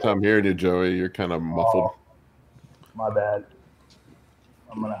having a hard time hearing you, Joey. You're kind of muffled. My bad.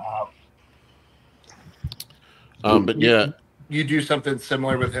 I'm gonna hop. But yeah, you do something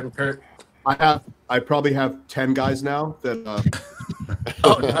similar with him, Kurt. I probably have 10 guys now that.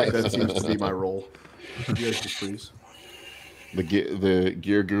 Nice. That seems to be my role. You guys just freeze. The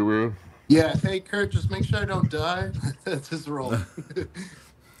gear guru. Yeah. Hey, Kurt, just make sure I don't die. That's his role.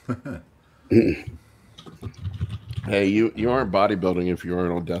 Hey, you aren't bodybuilding if you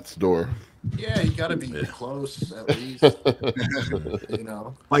aren't on death's door. Yeah, you got to be close at least.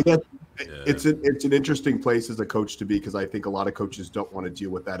 I guess it's an interesting place as a coach to be, because I think a lot of coaches don't want to deal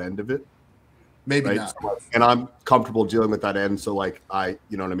with that end of it. Maybe not. And I'm comfortable dealing with that end. So like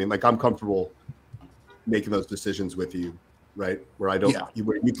you know what I mean? Like I'm comfortable making those decisions with you, right? Where I don't,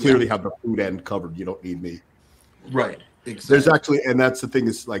 you clearly have the food end covered. You don't need me. Right. Exactly. There's actually, and that's the thing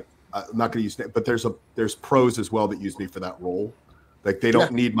is like, I'm not going to use it, but there's pros as well that use me for that role. Like they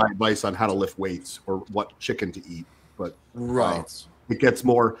don't need my advice on how to lift weights or what chicken to eat, but it gets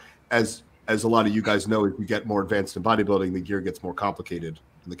more, as a lot of you guys know, if you get more advanced in bodybuilding, the gear gets more complicated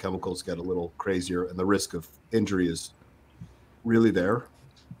and the chemicals get a little crazier, and the risk of injury is really there.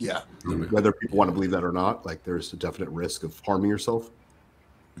 Yeah. Whether people want to believe that or not, like there's a definite risk of harming yourself.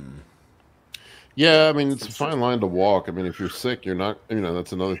 Yeah, I mean, it's a fine line to walk. I mean, if you're sick, you're not,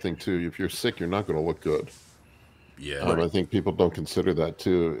 that's another thing too. If you're sick, you're not going to look good. Yeah. I think people don't consider that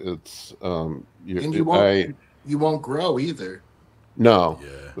too. It's, and you won't grow either. No.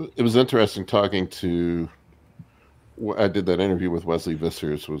 Yeah. It was interesting talking to, I did that interview with Wesley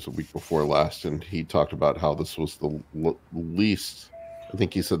Vissers, was a week before last, and he talked about how this was the least, I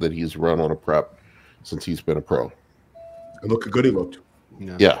think he said that he's run on a prep since he's been a pro. And look how good he looked.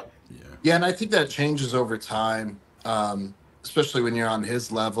 Yeah. Yeah, and I think that changes over time, especially when you're on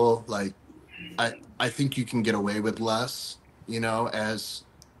his level. Like, I think you can get away with less, as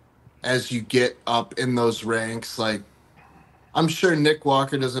you get up in those ranks. Like, I'm sure Nick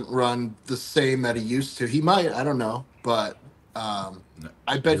Walker doesn't run the same that he used to. He might, I don't know, but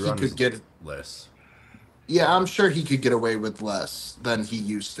I bet he could get less. Yeah, I'm sure he could get away with less than he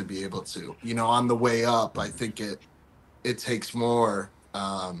used to be able to. On the way up, I think it takes more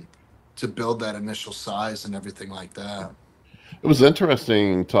to build that initial size and everything like that. It was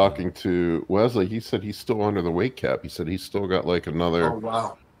interesting talking to Wesley. He said he's still under the weight cap. He said he's still got like another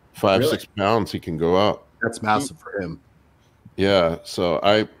 5-6 pounds he can go up. That's massive for him. Yeah, so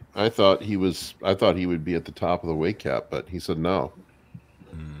I thought he would be at the top of the weight cap, but he said no.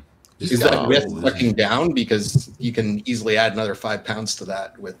 Is that with sucking down? Because you can easily add another 5 pounds to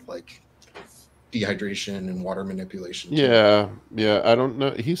that with like dehydration and water manipulation. Yeah. I don't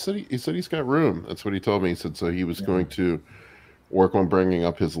know. He said he's got room. That's what he told me. He said so he was going to work on bringing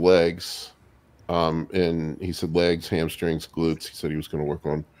up his legs, and he said legs, hamstrings, glutes. He said he was going to work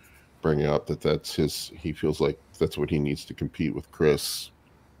on bringing up that's his. He feels like that's what he needs to compete with Chris.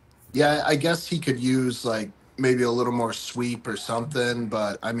 Yeah, I guess he could use like maybe a little more sweep or something,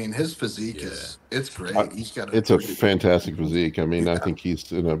 but I mean his physique it's great. He's got a fantastic physique. I mean, I think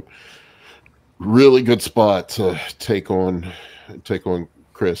he's in a really good spot to take on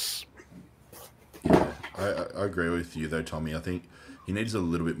Chris. Yeah, I agree with you though, Tommy. I think he needs a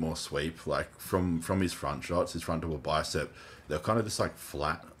little bit more sweep. Like from his front shots, his front double bicep, they're kind of just like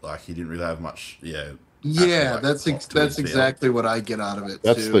flat. Like he didn't really have much. Yeah, that's exactly what I get out of it.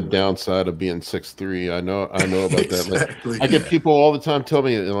 That's the downside of being 6'3". I know about exactly. That. I get people all the time tell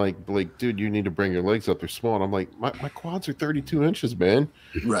me like, dude, you need to bring your legs up. They're small. And I'm like, my quads are 32 inches, man.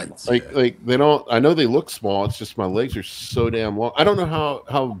 Right. Like they don't. I know they look small. It's just my legs are so damn long. I don't know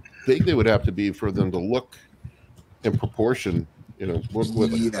how big they would have to be for them to look in proportion.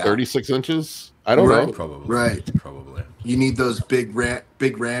 With 36 inches. I don't know. Probably. You need those big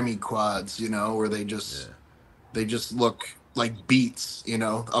rammy quads, where they just look like beets,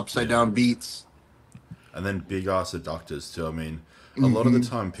 upside down beets. And then big ass adductors too. I mean, a lot of the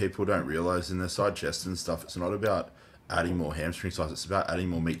time people don't realize in their side chest and stuff, it's not about adding more hamstring size. It's about adding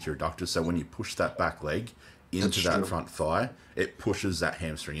more meat to your adductors. So when you push that back leg into that front thigh, it pushes that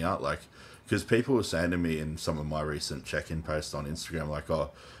hamstring out. Because people were saying to me in some of my recent check-in posts on Instagram,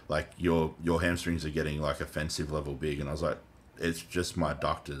 like your hamstrings are getting like offensive level big, and I was like, it's just my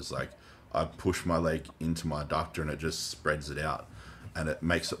adductors. Like I push my leg into my adductor and it just spreads it out, and it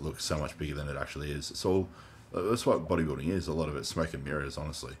makes it look so much bigger than it actually is. That's what bodybuilding is. A lot of it's smoke and mirrors,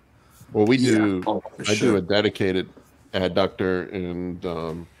 honestly. Well, we do. I do a dedicated adductor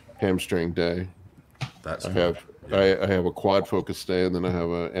and hamstring day. I have a quad focus day, and then I have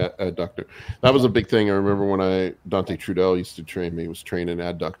a adductor. That was a big thing. I remember when Dante Trudell used to train me. He was training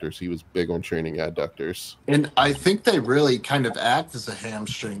adductors. He was big on training adductors. And I think they really kind of act as a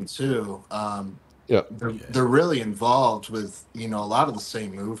hamstring too. They're really involved with a lot of the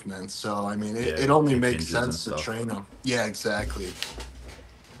same movements. So I mean, it only makes sense to train them. Yeah, exactly.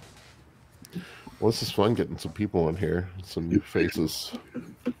 Well, this is fun getting some people in here, some new faces.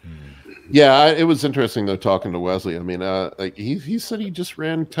 Yeah, it was interesting though talking to Wesley. I mean, like he said he just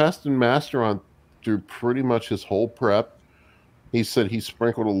ran test and master on through pretty much his whole prep. He said he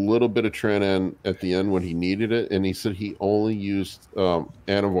sprinkled a little bit of Tren in at the end when he needed it, and he said he only used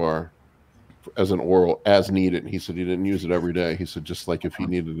Anavar as an oral as needed. He said he didn't use it every day. He said just like if he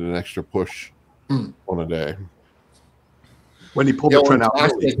needed an extra push on a day. When he pulled the Tren out,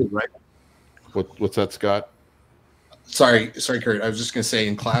 right? What's that, Scott? Sorry, Kurt. I was just gonna say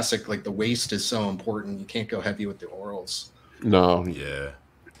in classic, like the waist is so important. You can't go heavy with the orals. No. Yeah.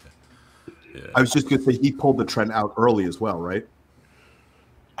 I was just gonna say he pulled the Tren out early as well, right?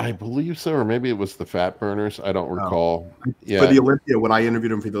 I believe so, or maybe it was the fat burners. I don't recall. Yeah. For the Olympia, when I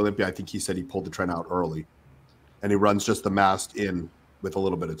interviewed him for the Olympia, I think he said he pulled the Tren out early, and he runs just the mast in with a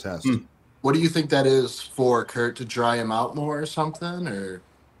little bit of test. What do you think that is for, Kurt? To dry him out more or something, or?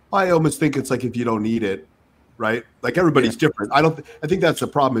 I almost think it's like if you don't need it, right? Like everybody's different. I think that's the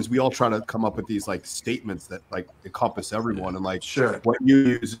problem is we all try to come up with these like statements that like encompass everyone, and like what you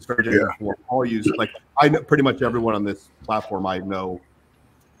use is very different from what Paul uses. Like I know pretty much everyone on this platform I know,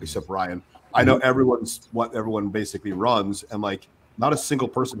 except Ryan. I know what everyone basically runs, and like not a single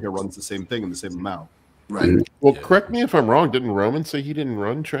person here runs the same thing in the same amount. Right. Well, correct me if I'm wrong. Didn't Roman say he didn't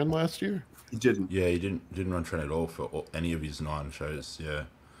run Trend last year? He didn't. Yeah, he didn't run Trend at all for any of his 9 shows. Yeah.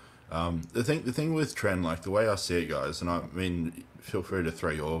 The thing with Trend, like the way I see it, guys, and I mean, feel free to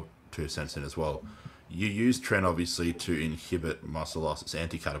throw your 2 cents in as well. You use Trend obviously to inhibit muscle loss. It's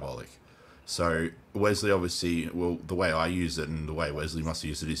anti-catabolic. So Wesley obviously, well, the way I use it and the way Wesley must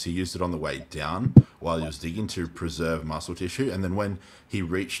use it is he used it on the way down while he was digging to preserve muscle tissue, and then when he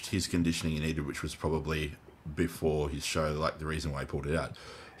reached his conditioning he needed, which was probably before his show, like the reason why he pulled it out,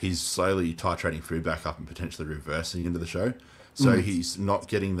 he's slowly titrating food back up and potentially reversing into the show. So he's not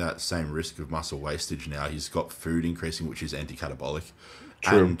getting that same risk of muscle wastage now. He's got food increasing, which is anti-catabolic.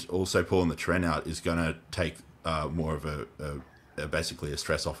 True. And also pulling the Trend out is going to take more of basically a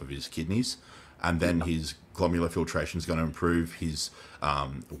stress off of his kidneys, and then his glomerular filtration is going to improve, his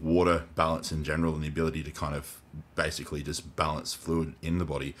water balance in general, and the ability to kind of basically just balance fluid in the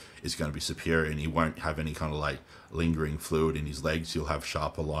body is going to be superior, and he won't have any kind of like lingering fluid in his legs. He'll have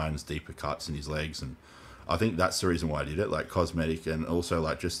sharper lines, deeper cuts in his legs, and I think that's the reason why I did it, like cosmetic, and also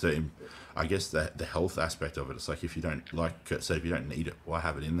like just I guess the health aspect of it. It's like if you don't, like Kurt said, if you don't need it, why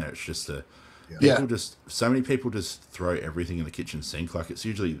have it in there? It's just so many people just throw everything in the kitchen sink. Like it's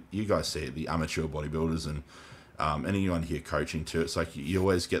usually, you guys see it, the amateur bodybuilders and anyone here coaching too. It's like you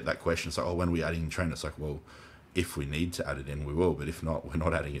always get that question. It's like, oh, when are we adding Trend? It's like, well, if we need to add it in, we will. But if not, we're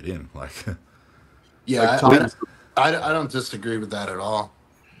not adding it in. Like, yeah, I don't disagree with that at all.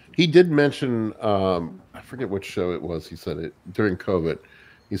 He did mention, I forget which show it was. He said it during COVID.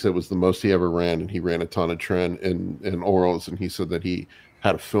 He said it was the most he ever ran, and he ran a ton of Trend and orals. And he said that he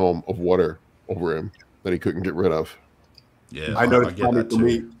had a film of water over him that he couldn't get rid of. Yeah, I noticed for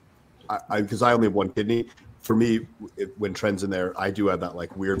me, because I only have 1 kidney. For me, when Trend's in there, I do have that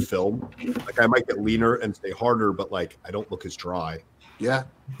like weird film. Like I might get leaner and stay harder, but like I don't look as dry. Yeah.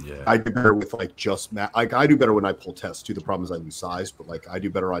 I do better with like just like I do better when I pull tests too. The problem is I lose size, but like I do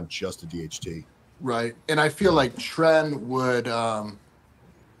better on just a DHT. Right, and I feel like Trend would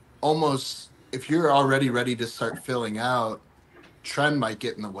almost, if you're already ready to start filling out, Trend might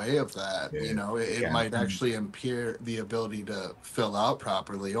get in the way of that. You know, it might actually impair the ability to fill out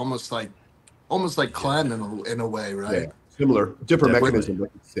properly, almost like Clen in a way, right? Yeah. Similar, different mechanism,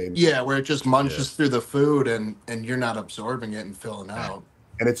 but the same. Yeah, where it just munches through the food and you're not absorbing it and filling out.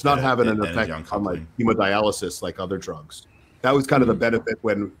 And it's not having an effect on like hemodialysis like other drugs. That was kind of the benefit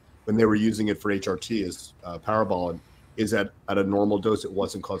when they were using it for HRT as Parabol, is that at a normal dose it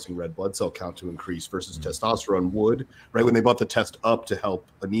wasn't causing red blood cell count to increase versus testosterone would, right? When they brought the test up to help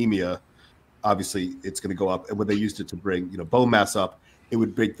anemia, obviously it's going to go up. And when they used it to bring bone mass up, it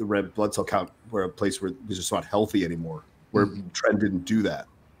would break the red blood cell count where a place where it was just not healthy anymore, where Trend didn't do that.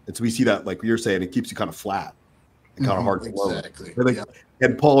 And so we see that, like you're saying, it keeps you kind of flat and kind of hard to load. Exactly.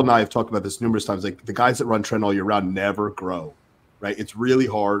 And Paul and I have talked about this numerous times. Like the guys that run Trend all year round never grow, right? It's really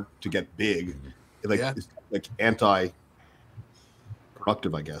hard to get big. It's like anti-productive,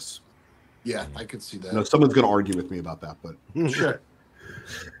 I guess. Yeah, I could see that. Someone's going to argue with me about that, but sure.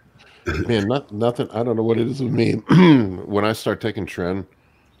 Man, nothing. I don't know what it is with me. When I start taking Trend,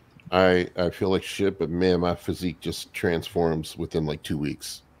 I feel like shit, but man, my physique just transforms within like 2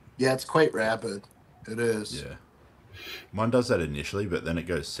 weeks. Yeah, it's quite rapid. It is. Yeah. Mine does that initially, but then it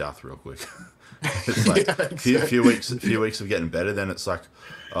goes south real quick. It's like a few weeks of getting better, then it's like,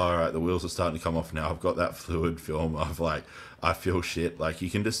 all right, the wheels are starting to come off now. I've got that fluid film of like, I feel shit. Like you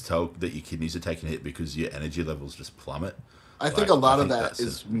can just tell that your kidneys are taking a hit because your energy levels just plummet. I think a lot of that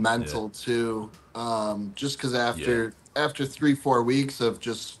is mental too. Just because after 3-4 weeks of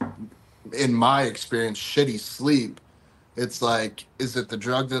just, in my experience, shitty sleep, it's like, is it the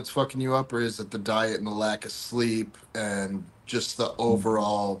drug that's fucking you up, or is it the diet and the lack of sleep and just the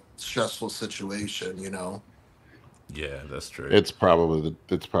overall stressful situation? Yeah, that's true. It's probably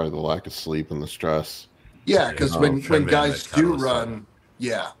the lack of sleep and the stress. Yeah, because when guys do run,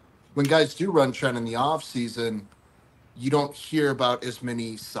 when guys do run Trend in the off season, you don't hear about as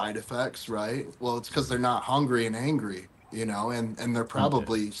many side effects, right? Well, it's because they're not hungry and angry, and they're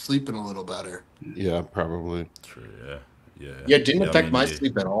probably sleeping a little better. Yeah, probably. True. Yeah, it didn't affect my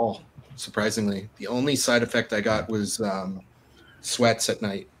sleep at all. Surprisingly, the only side effect I got was sweats at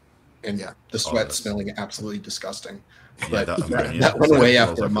night. and the sweat smelling absolutely disgusting. Yeah, But that that went away smells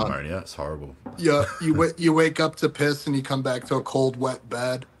after a like month. ammonia. It's horrible. Yeah, you wake up to piss and you come back to a cold, wet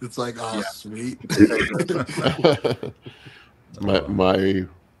bed. It's like, oh, sweet. my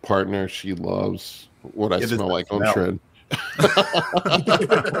partner, she loves what I smell like on shred.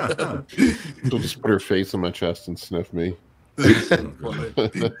 She'll just put her face on my chest and sniff me.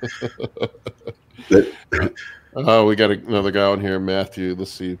 Oh, we got another guy on here, Matthew.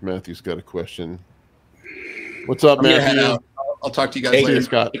 Let's see if Matthew's got a question. What's up, Matthew? I'll talk to you guys later.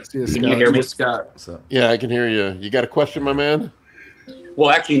 Scott. Can you hear me, Scott? Yeah, I can hear you. You got a question, my man? Well,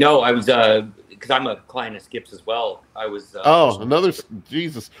 actually, no. I was because I'm a client of Skip's as well. I was. Another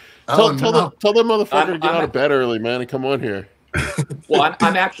Jesus! Tell that motherfucker to get out of bed early, man, and come on here. Well,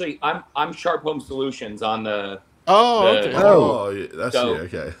 I'm Sharp Home Solutions on the. Okay. That's you.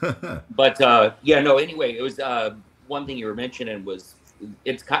 Okay. But no. Anyway, it was one thing you were mentioning was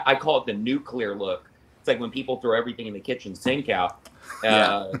I call it the nuclear look. It's like when people throw everything in the kitchen sink out.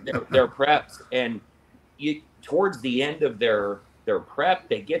 Their preps, and towards the end of their prep,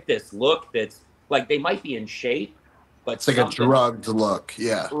 they get this look that's like they might be in shape, but it's like a drugged look.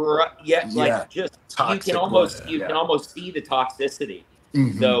 Just you can almost see the toxicity.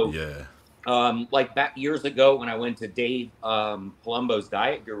 Mm-hmm. So like back years ago when I went to Dave Palumbo's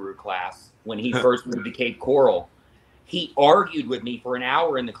Diet Guru class when he first moved to Cape Coral, he argued with me for an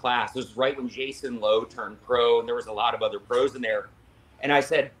hour in the class. This was right when Jason Lowe turned pro, and there was a lot of other pros in there. And I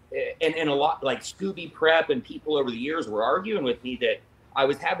said, and a lot like Scooby Prep and people over the years were arguing with me that I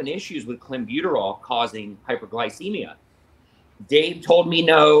was having issues with clenbuterol causing hyperglycemia. Dave told me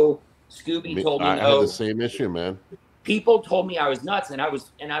no. Scooby told me no. I had the same issue, man. People told me I was nuts, and I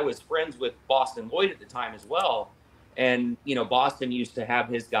was friends with Boston Lloyd at the time as well. And Boston used to have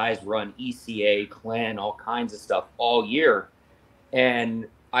his guys run ECA, Clen, all kinds of stuff all year. And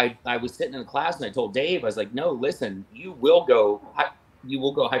I was sitting in the class and I told Dave, I was like, no, listen, you will go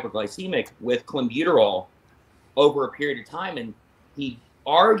hyperglycemic with clenbuterol over a period of time. And he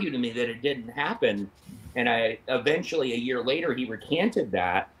argued to me that it didn't happen. And I eventually, a year later, he recanted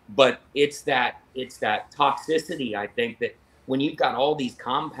that. But it's that toxicity, I think, that when you've got all these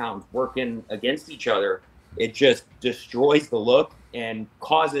compounds working against each other, it just destroys the look and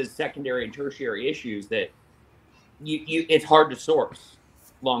causes secondary and tertiary issues that it's hard to source.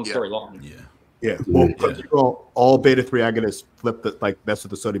 Long story long. Yeah. Well, all beta 3 agonists flip mess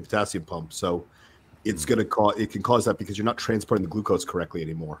with the sodium potassium pump, so it's gonna cause that because you're not transporting the glucose correctly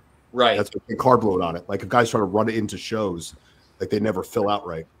anymore. Right. That's what the carb load on it. Like if guys try to run it into shows, like they never fill out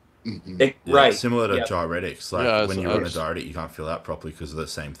right. Mm-hmm. Right. Similar to diuretics. Like when you run a diuretic, you can't fill out properly because of the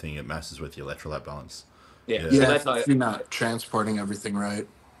same thing. It messes with your electrolyte balance. So that's how you're not transporting everything right.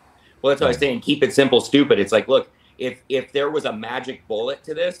 Well, that's what I was saying. Keep it simple, stupid. It's like, look, if there was a magic bullet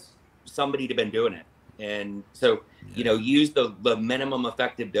to this, somebody'd have been doing it. And so, use the minimum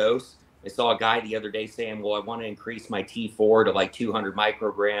effective dose. I saw a guy the other day saying, well, I want to increase my T4 to like 200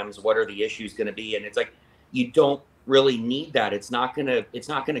 micrograms. What are the issues going to be? And it's like, you don't really need that. It's not going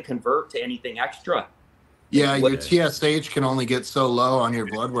to convert to anything extra. Yeah, your TSH can only get so low on your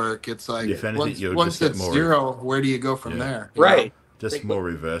blood work. It's like once it's zero, where do you go from there? Right. Just more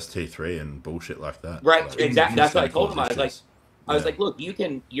reverse T3 and bullshit like that. Right. Like, exactly. That's what I told him. I was like, look, you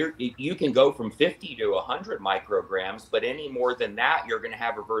can go from 50 to 100 micrograms, but any more than that, you're going to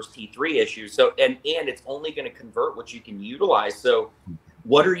have reverse T3 issues. So and it's only going to convert what you can utilize. So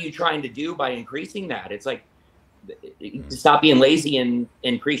what are you trying to do by increasing that? It's like stop being lazy and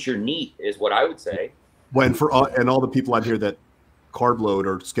increase your NEAT is what I would say. When and all the people out here that carb load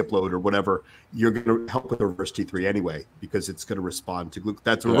or skip load or whatever, you're going to help with the reverse T3 anyway because it's going to respond to glucose.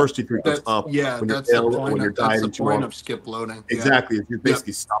 That's reverse T3 goes up. Yeah, when that's you're the point. When you're That's the point of skip loading. Exactly, you're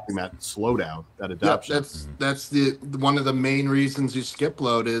basically stopping that slowdown, that adaptation. That's the one of the main reasons you skip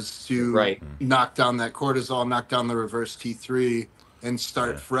load is to knock down that cortisol, knock down the reverse T3, and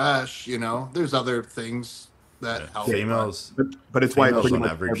start fresh. There's other things that help. Females, but it's why pretty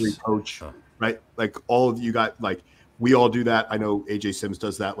much every coach. Right, like all of you got we all do that. I know AJ Sims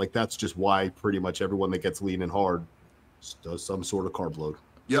does that. Like that's just why pretty much everyone that gets lean and hard does some sort of carb load.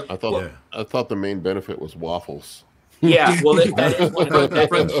 Yep. I thought the main benefit was waffles. Yeah, well, that is one of the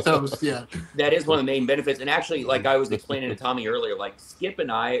French toast. Yeah, that is one of the main benefits. And actually, like I was explaining to Tommy earlier, like Skip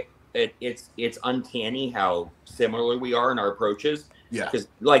and I, it's uncanny how similar we are in our approaches. Yeah, because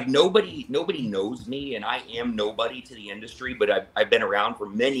like nobody knows me, and I am nobody to the industry, but I've been around for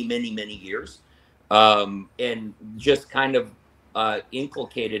many years, and just kind of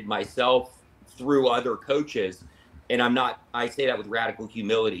inculcated myself through other coaches. And I say that with radical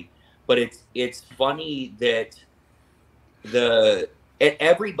humility, but it's funny that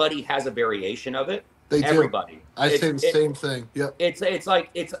everybody has a variation of it. They everybody. Do. I say the same thing. Yep. It's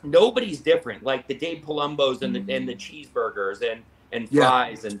like nobody's different. Like the Dave Palombos and the cheeseburgers and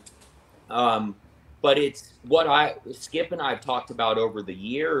fries and but it's what Skip and I've talked about over the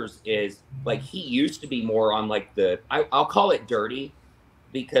years is like he used to be more on like I'll call it dirty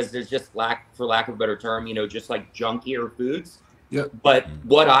because there's just for lack of a better term, just like junkier foods. Yep. But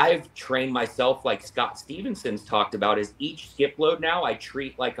what I've trained myself, like Scott Stevenson's talked about, is each skip load now I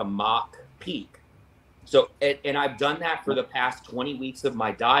treat like a mock peak. So, and I've done that for the past 20 weeks of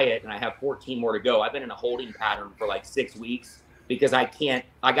my diet, and I have 14 more to go. I've been in a holding pattern for like 6 weeks because I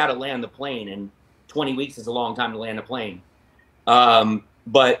got to land the plane, and 20 weeks is a long time to land a plane.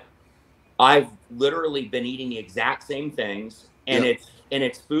 But I've literally been eating the exact same things, and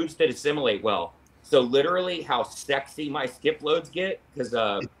it's foods that assimilate well. So literally how sexy my skip loads get, because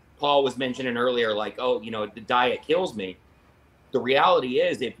Paul was mentioning earlier, like, oh, the diet kills me. The reality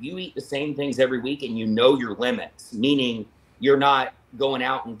is if you eat the same things every week and your limits, meaning you're not going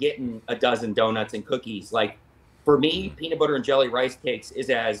out and getting a dozen donuts and cookies. Like for me, peanut butter and jelly rice cakes is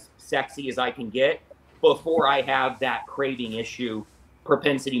as sexy as I can get before I have that craving issue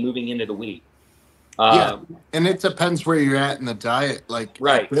propensity moving into the week. And it depends where you're at in the diet. Like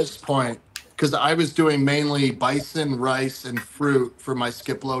at this point, because I was doing mainly bison, rice, and fruit for my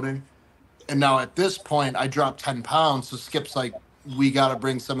skip loading. And now at this point, I dropped 10 pounds. So Skip's like, we got to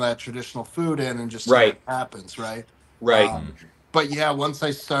bring some of that traditional food in and just see what happens, right? Right. But yeah, once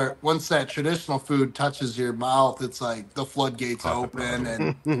that traditional food touches your mouth, it's like the floodgates open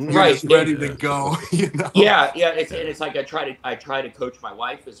and you're just ready to go. Yeah. It's like I try to coach my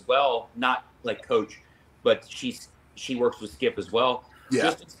wife as well, not like coach, but she works with Skip as well. Yeah.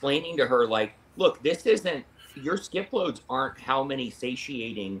 Just explaining to her like, look, this isn't your skip loads aren't how many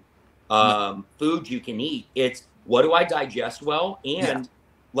satiating foods you can eat. It's what do I digest well? And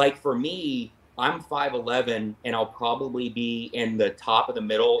like for me, I'm 5'11", and I'll probably be in the top of the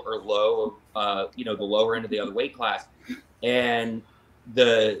middle or low, the lower end of the other weight class. And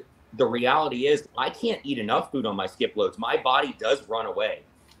the reality is I can't eat enough food on my skip loads. My body does run away.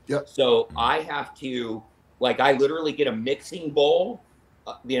 Yep. So I have to, like, I literally get a mixing bowl,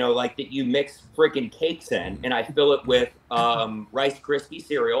 like that you mix freaking cakes in, and I fill it with Rice Krispie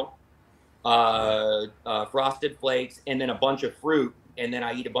cereal, Frosted Flakes, and then a bunch of fruit, and then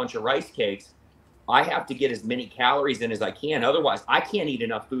I eat a bunch of rice cakes. I have to get as many calories in as I can. Otherwise, I can't eat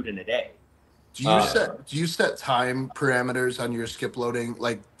enough food in a day. Do you set time parameters on your skip loading,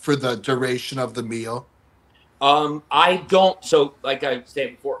 like for the duration of the meal? I don't. So like I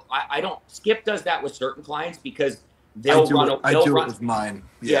said before, I don't. Skip does that with certain clients because they'll run. I do it with mine.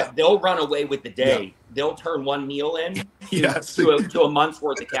 Yeah, they'll run away with the day. Yeah. They'll turn one meal in to a month's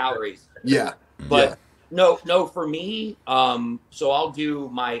worth of calories. Yeah. But no, for me, so I'll do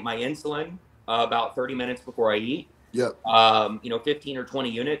my insulin about 30 minutes before I eat. Yep. 15 or 20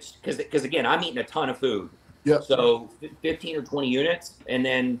 units because again, I'm eating a ton of food. Yep. So 15 or 20 units, and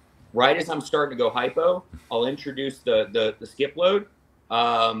then right as I'm starting to go hypo, I'll introduce the skip load.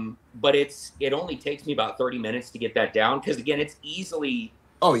 But it only takes me about 30 minutes to get that down because again, it's easily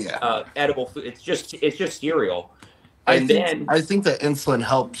edible food. It's just cereal. And I think that insulin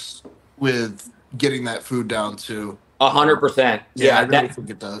helps with getting that food down too. 100%. Yeah, I really think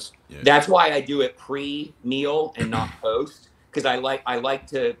it does. Yeah. That's why I do it pre-meal and not post. Because I like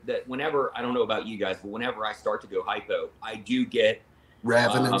to that whenever, I don't know about you guys, but whenever I start to go hypo, I do get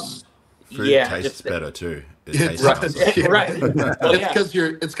ravenous. Food tastes better too. Right.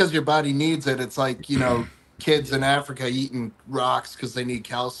 It's because your body needs it. It's like kids in Africa eating rocks because they need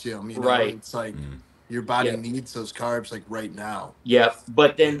calcium. Right. It's like your body needs those carbs like right now. Yeah.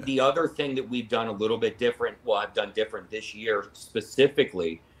 But then the other thing that we've done a little bit different, well, I've done different this year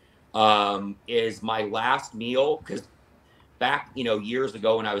specifically, is my last meal, because back, years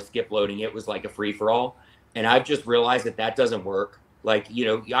ago when I was skip loading, it was like a free for all. And I've just realized that doesn't work. Like,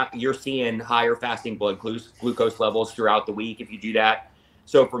 you're seeing higher fasting blood glucose levels throughout the week if you do that.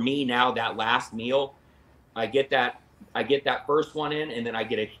 So for me now, that last meal, I get that first one in, and then I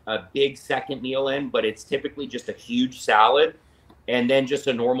get a big second meal in, but it's typically just a huge salad and then just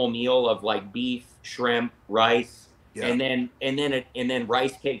a normal meal of like beef, shrimp, rice, and then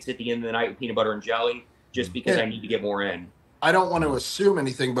rice cakes at the end of the night with peanut butter and jelly, just because I need to get more in. I don't want to assume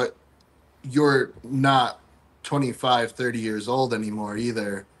anything, but you're not 25, 30 years old anymore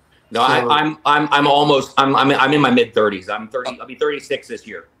either. No, so, I'm in my mid 30s. I'm 30. I'll be 36 this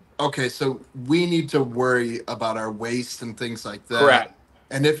year. Okay, so we need to worry about our waist and things like that. Correct.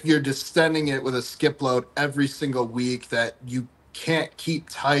 And if you're distending it with a skip load every single week that you can't keep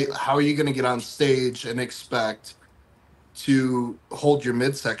tight, how are you going to get on stage and expect to hold your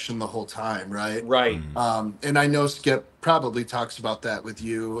midsection the whole time, right? Right. And I know Skip probably talks about that with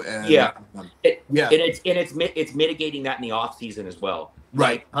you. And yeah, and it's mitigating that in the off season as well.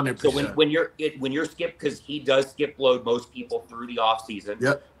 Right, Like, 100%. so when you're skip, because he does skip load most people through the off season.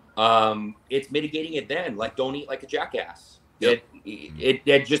 Yep. It's mitigating it then. Like, don't eat like a jackass. Yep.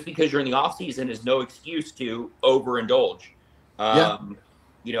 It just because you're in the off season is no excuse to overindulge.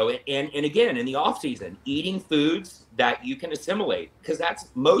 You know, and again, in the off season, eating foods that you can assimilate, because that's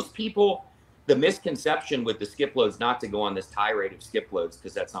most people. The misconception with the skip loads, not to go on this tirade of skip loads,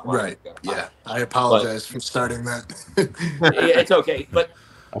 because that's not right. Yeah, I apologize for starting that. It's okay, but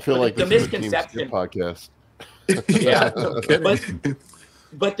I feel like the misconception podcast.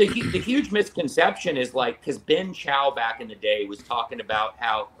 But the huge misconception is like, because Ben Chow back in the day was talking about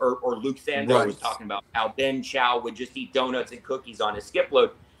how, or Luke Sando was talking about how Ben Chow would just eat donuts and cookies on his skip load.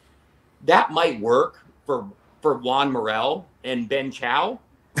 That might work for Juan Morel and Ben Chow,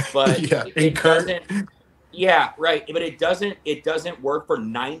 but it doesn't. Yeah, right. But it doesn't work for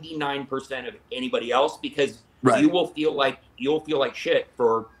 99% of anybody else, because you will feel like shit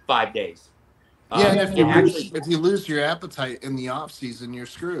for 5 days. Yeah, and if you lose your appetite in the off season, you're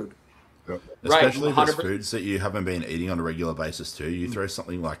screwed. Especially if there's foods that you haven't been eating on a regular basis too. You throw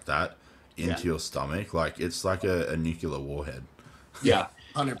something like that into your stomach, like it's like a nuclear warhead. Yeah,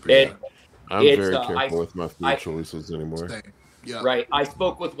 100%. I'm very careful with my food choices anymore. Yeah. Right. I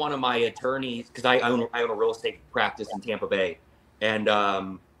spoke with one of my attorneys, because I own a real estate practice in Tampa Bay, and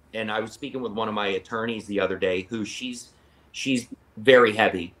I was speaking with one of my attorneys the other day, who she's very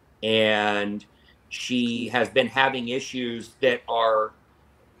heavy, and she has been having issues that are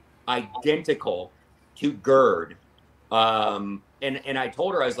identical to GERD. And I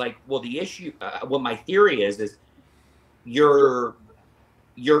told her, I was like, well, the issue, what my theory is you're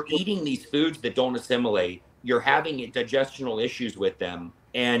eating these foods that don't assimilate. You're having digestional issues with them,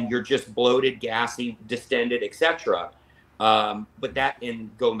 and you're just bloated, gassy, distended, etc. But that,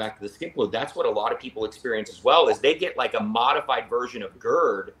 and going back to the skip load, that's what a lot of people experience as well, is they get like a modified version of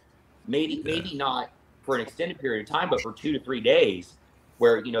GERD, maybe not for an extended period of time, but for 2 to 3 days,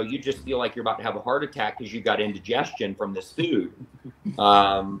 where, you know, you just feel like you're about to have a heart attack because you got indigestion from this food.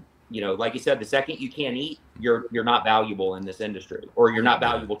 You know, like you said, the second you can't eat, you're not valuable in this industry, or you're not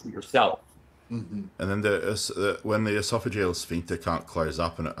valuable to yourself. And then when the esophageal sphincter can't close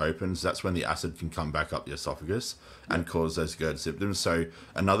up and it opens, that's when the acid can come back up the esophagus and cause those GERD symptoms. So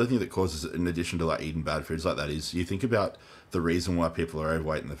another thing that causes, in addition to like eating bad foods like that, is you think about the reason why people are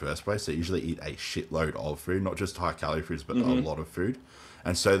overweight in the first place. They usually eat a shitload of food, not just high calorie foods, but a lot of food.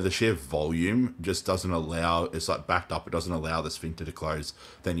 And so the sheer volume just doesn't allow, it's like backed up, it doesn't allow the sphincter to close.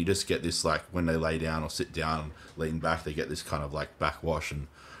 Then you just get this, like when they lay down or sit down, lean back, they get this kind of like backwash. And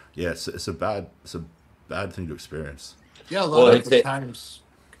yeah, it's a bad thing to experience. Yeah, a lot of the times.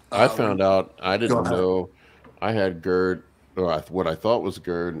 I found out, I didn't know I had GERD, or what I thought was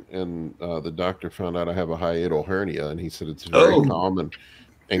GERD, and the doctor found out I have a hiatal hernia, and he said it's very common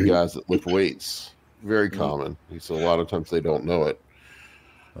in guys that lift weights. Very common. He said a lot of times they don't know it.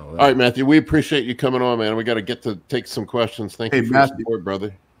 All right, Matthew, we appreciate you coming on, man. We got to get to take some questions. Thank you for your support,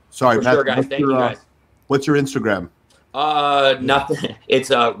 brother. Sorry, for Matthew, sure, guys. Thank you, guys. What's your Instagram? Nothing. It's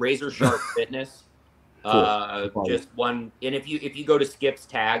Razor Sharp Fitness. Cool. Just one. And if you go to Skip's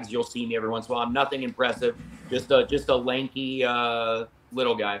tags, you'll see me every once in a while. I'm nothing impressive. Just a lanky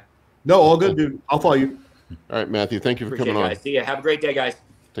little guy. No, all good, dude. I'll follow you. All right, Matthew. Thank you for coming on. Guys. See ya. Have a great day, guys.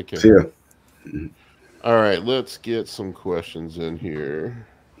 Take care. See ya. All right, let's get some questions in here.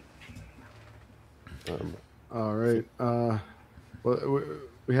 All right.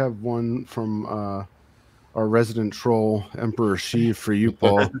 We have one from our resident troll, Emperor Sheev, for you,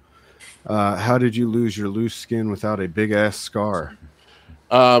 Paul. How did you lose your loose skin without a big ass scar?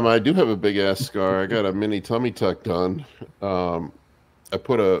 I do have a big ass scar. I got a mini tummy tuck done. I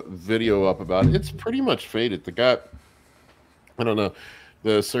put a video up about it. It's pretty much faded. The guy, I don't know,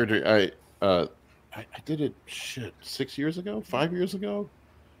 the surgery. I did it 6 years ago, 5 years ago,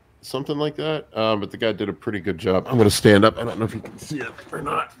 something like that. But the guy did a pretty good job. I'm going to stand up. I don't know if you can see it or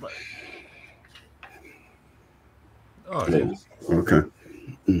not. But... Oh, it is. Okay.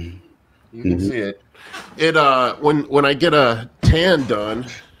 You can see it. It when I get a tan done,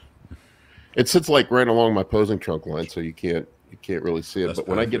 it sits like right along my posing trunk line, so you can't really see it. That's but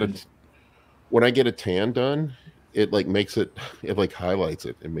when I get a tan done, it like makes it like highlights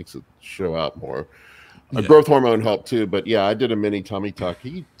it. It makes it show out more. Growth hormone helped too, but yeah, I did a mini tummy tuck.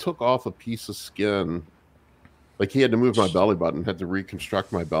 He took off a piece of skin. Like he had to move my belly button, had to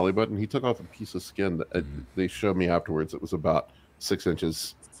reconstruct my belly button. He took off a piece of skin that they showed me afterwards. It was about 6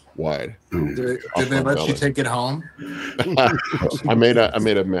 inches wide. Did they let you take it home? I made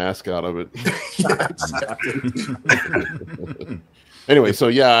a mask out of it. Yeah, exactly. Anyway, so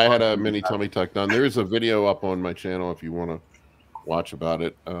yeah, I had a mini tummy tuck done. There's a video up on my channel if you want to watch about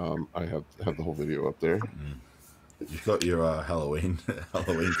it. I have the whole video up there. You've got your Halloween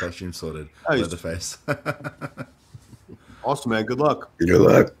costume sorted. Nice. Leatherface. Awesome, man. Good luck. Good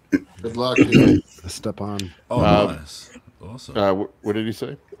luck. Good luck, dude. Step on. Oh, nice. Awesome. What did he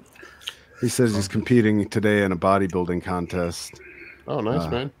say? He says he's competing today in a bodybuilding contest. Oh, nice,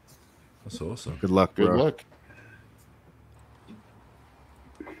 man. That's awesome. Good luck, Good bro. luck.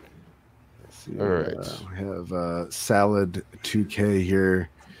 See, all right. We have Salad 2K here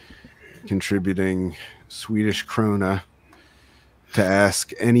contributing Swedish krona to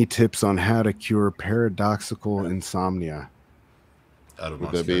ask any tips on how to cure paradoxical insomnia.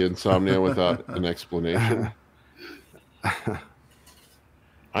 Would that be insomnia without an explanation?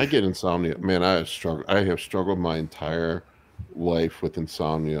 I get insomnia, man. I have struggled my entire life with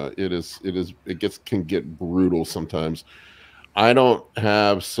insomnia. It can get brutal sometimes. I don't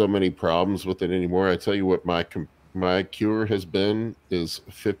have so many problems with it anymore. I tell you what, my cure has been is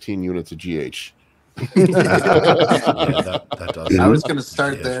 15 units of GH. That does. I was going to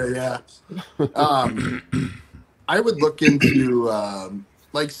start there. Yeah. I would look into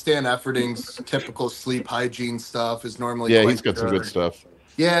like Stan Efferding's typical sleep hygiene stuff is normally. Yeah, he's got some good stuff.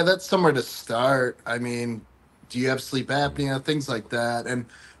 Yeah, that's somewhere to start. I mean, do you have sleep apnea? Things like that. And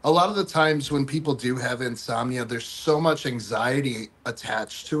a lot of the times when people do have insomnia, there's so much anxiety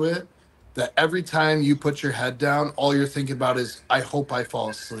attached to it that every time you put your head down, all you're thinking about is, I hope I fall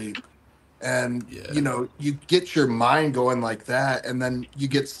asleep. And, you know, you get your mind going like that, and then you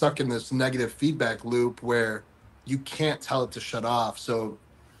get stuck in this negative feedback loop where you can't tell it to shut off. So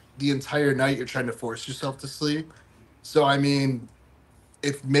the entire night you're trying to force yourself to sleep. So, I mean,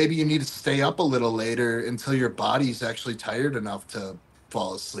 if maybe you need to stay up a little later until your body's actually tired enough to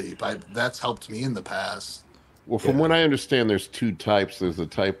fall asleep. That's helped me in the past. Well, from what I understand, there's two types. There's the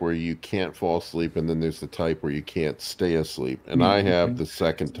type where you can't fall asleep, and then there's the type where you can't stay asleep. And I have the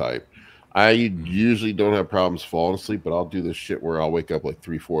second type. I usually don't have problems falling asleep, but I'll do this shit where I'll wake up like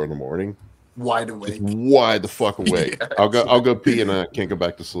 3, 4 in the morning. Wide awake. Just wide the fuck awake. Yeah, I'll go pee and I can't go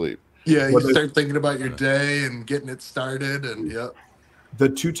back to sleep. Yeah, you start thinking about your day and getting it started, and The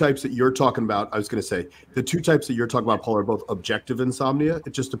two types that you're talking about, I was going to say, the two types that you're talking about, Paul, are both objective insomnia.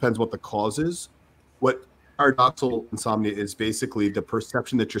 It just depends what the cause is. What paradoxical insomnia is basically the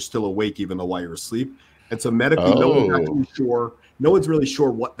perception that you're still awake even though while you're asleep. And so medically, no one's really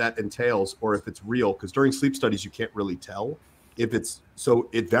sure what that entails or if it's real, because during sleep studies, you can't really tell. So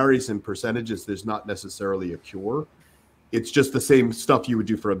it varies in percentages. There's not necessarily a cure. It's just the same stuff you would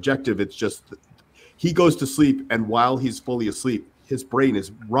do for objective. It's just he goes to sleep, and while he's fully asleep, his brain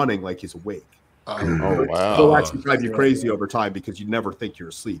is running like he's awake. Oh, wow. So actually drive you crazy over time because you never think you're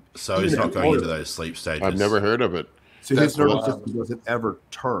asleep. So he's not going into those sleep stages. I've never heard of it. So his nervous system doesn't ever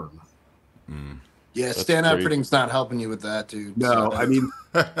turn. Yeah, Stan Efferding's not helping you with that, dude. No, I mean,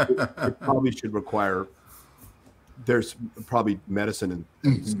 it probably should require. There's probably medicine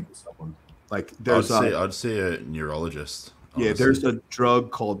in someone. Like there's I'd see a neurologist. Honestly. Yeah, there's a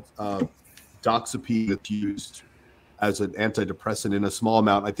drug called doxepine that's used as an antidepressant in a small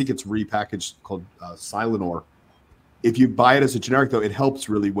amount. I think it's repackaged called Silenor. If you buy it as a generic, though, it helps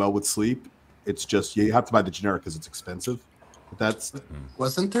really well with sleep. It's just you have to buy the generic because it's expensive. But that's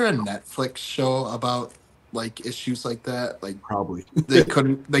wasn't there a Netflix show about like issues like that? Like probably they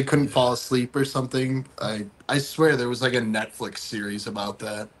couldn't fall asleep or something. I swear there was like a Netflix series about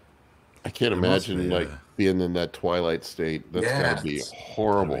that. I can't imagine like being in that twilight state. That's gotta be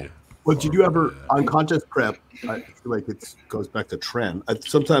horrible. Well, did you ever on contest prep? I feel like it goes back to trend.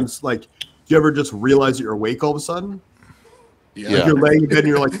 Sometimes, like, do you ever just realize that you're awake all of a sudden? Yeah, like you're laying in bed and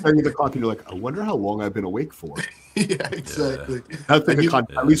you're like staring at the clock and you're like, I wonder how long I've been awake for. Yeah, exactly. That's like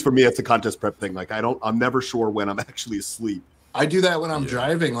at least for me, it's a contest prep thing. Like I'm never sure when I'm actually asleep. I do that when I'm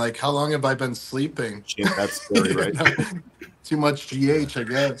driving. Like, how long have I been sleeping? Shit, that's scary, right? Too much GH, I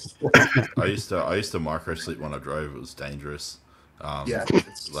guess. I used to micro sleep when I drove. It was dangerous.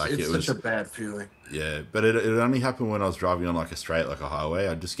 It's such a bad feeling. Yeah, but it only happened when I was driving on like a highway.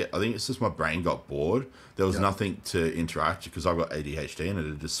 I think it's just my brain got bored. There was nothing to interact because I've got ADHD and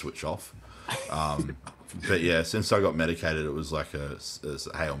it'd just switch off. But yeah, since I got medicated, it was like a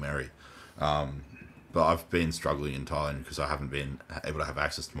Hail Mary. But I've been struggling in Thailand because I haven't been able to have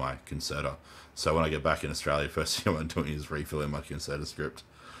access to my concerta. So when I get back in Australia, first thing I'm doing is refilling my concerta script.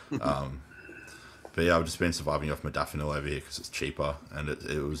 But yeah, I've just been surviving off modafinil over here because it's cheaper and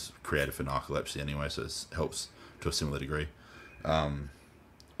it was created for narcolepsy anyway, so it helps to a similar degree.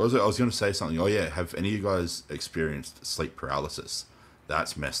 was going to say something. Oh yeah, have any of you guys experienced sleep paralysis?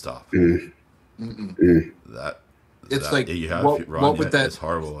 That's messed up. That it's like you have what would that? It's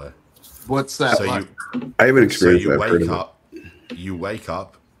horrible. What's that? So like? I haven't experienced so you that. you wake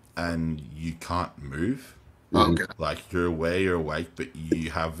up and you can't move. Okay. Like you're awake, but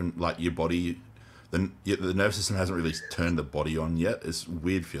you haven't, like, your body, the nervous system hasn't really turned the body on yet. It's a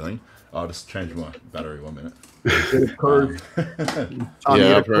weird feeling. I'll just change my battery 1 minute.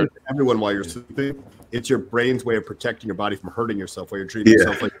 I've heard everyone while you're sleeping. It's your brain's way of protecting your body from hurting yourself while you're dreaming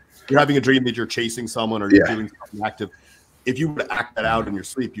yourself. Like you're having a dream that you're chasing someone or you're doing something active. If you were to act that out in your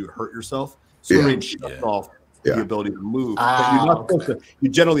sleep, you would hurt yourself. So your brain shuts off the ability to move. But you're not supposed to. You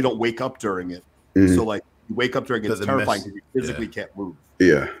generally don't wake up during it. So like you wake up during it, it's terrifying because you physically can't move.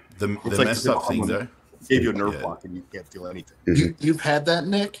 The messed up thing though, gave you a nerve block and you can't feel anything. You've had that,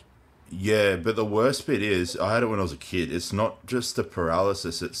 Nick? Yeah, but the worst bit is I had it when I was a kid. It's not just the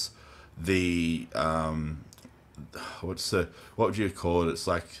paralysis; it's the what would you call it? It's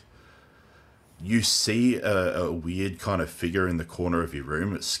like you see a weird kind of figure in the corner of your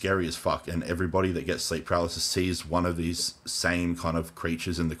room. It's scary as fuck, and everybody that gets sleep paralysis sees one of these same kind of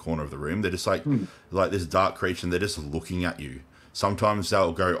creatures in the corner of the room. They're just like this dark creature, and they're just looking at you. Sometimes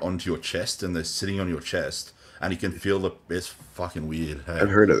they'll go onto your chest, and they're sitting on your chest, and you can feel it's fucking weird. Hey? I've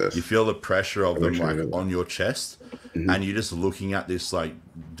heard of this. You feel the pressure of them like on your chest, and you're just looking at this like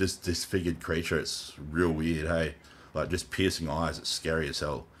just disfigured creature. It's real weird. Hey, like just piercing eyes. It's scary as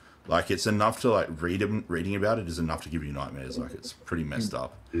hell. Like it's enough to like reading about it is enough to give you nightmares. Like it's pretty messed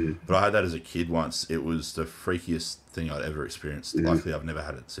up. But I had that as a kid once. It was the freakiest thing I'd ever experienced. Luckily, I've never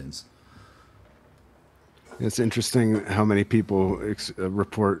had it since. It's interesting how many people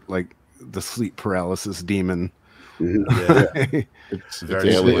report like the sleep paralysis demon. It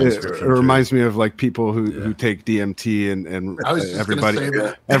reminds me of like people who take DMT and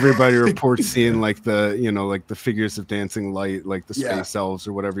everybody reports seeing like the like the figures of dancing light, like the space elves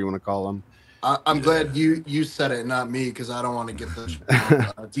or whatever you want to call them. I'm glad you said it, not me, because I don't want to get this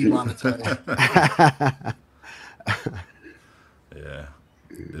demonetized.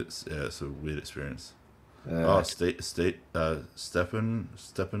 It's a weird experience. Stepan,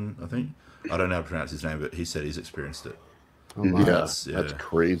 I think. I don't know how to pronounce his name, but he said he's experienced it. Oh my. That's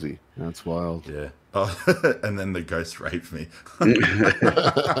crazy. That's wild. Yeah. Oh, and then the ghost raped me.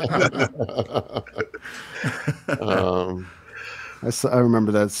 I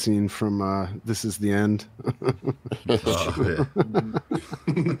remember that scene from This Is the End.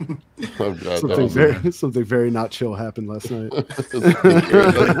 Something very not chill happened last night.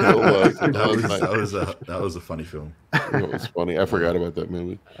 That was a funny film. It was funny. I forgot about that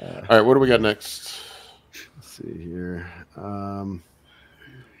movie. All right, what do we got next? Let's see here.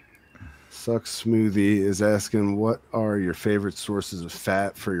 Sucks Smoothie is asking, what are your favorite sources of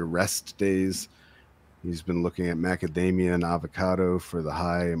fat for your rest days? He's been looking at macadamia and avocado for the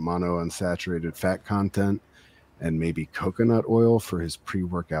high monounsaturated fat content, and maybe coconut oil for his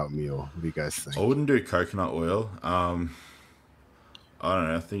pre-workout meal. What do you guys think? I wouldn't do coconut oil. I don't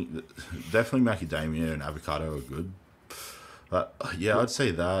know. I think definitely macadamia and avocado are good. But yeah, I'd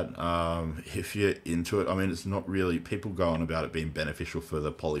say that. If you're into it, I mean, it's not really, people go on about it being beneficial for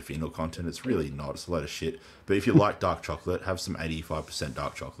the polyphenol content. It's really not. It's a load of shit. But if you like dark chocolate, have some 85%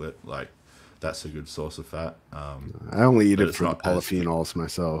 dark chocolate. Like, that's a good source of fat. I only eat it for the polyphenols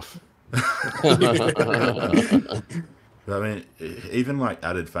myself. But I mean, even like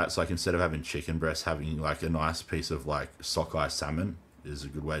added fats, like instead of having chicken breast, having like a nice piece of like sockeye salmon is a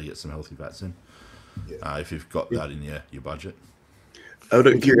good way to get some healthy fats in. If you've got that in your budget. Out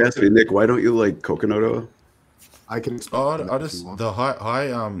of curiosity, Nick, why don't you like coconut oil? I just the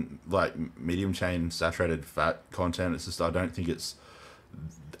high like medium chain saturated fat content. It's just I don't think it's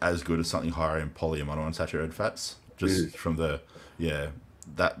as good as something higher in poly and monounsaturated fats. Just from that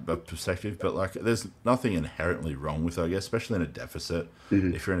perspective. But like, there's nothing inherently wrong with it, I guess, especially in a deficit.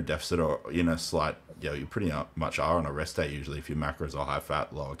 If you're in a deficit or in a slight, you pretty much are on a rest day usually if your macros are high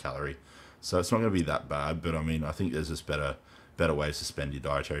fat, lower calorie. So it's not going to be that bad. But I mean, I think there's just better ways to spend your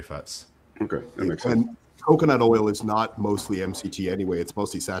dietary fats. Okay, that makes sense. And coconut oil is not mostly MCT anyway. It's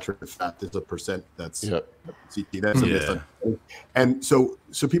mostly saturated fat. There's a percent that's MCT. That's a misunderstanding. And so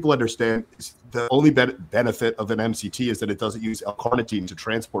people understand the only benefit of an MCT is that it doesn't use L-carnitine to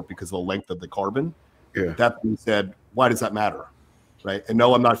transport because of the length of the carbon. Yeah. That being said, why does that matter? Right? And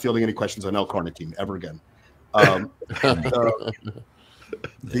no, I'm not fielding any questions on L-carnitine ever again.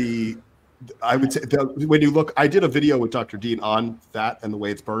 I would say when you look, I did a video with Dr. Dean on fat and the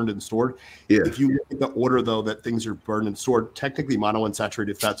way it's burned and stored. Yeah. If you look at the order, though, that things are burned and stored, technically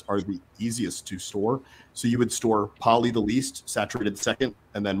monounsaturated fats are the easiest to store. So you would store poly the least, saturated second,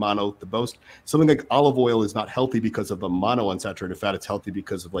 and then mono the most. Something like olive oil is not healthy because of the monounsaturated fat. It's healthy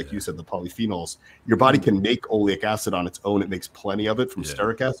because of, like you said, the polyphenols. Your body can make oleic acid on its own. It makes plenty of it from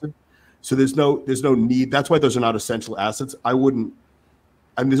stearic acid. So there's no need. That's why those are not essential acids. I mean,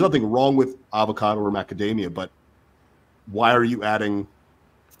 there's nothing wrong with avocado or macadamia, but why are you adding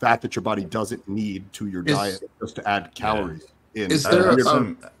fat that your body doesn't need to your diet just to add calories in? Is there a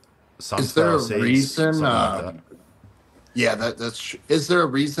reason? Like yeah, that's. Is there a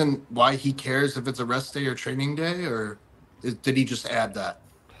reason why he cares if it's a rest day or training day, or did he just add that?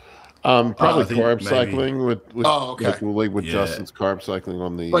 Probably carb cycling with okay. Justin's carb cycling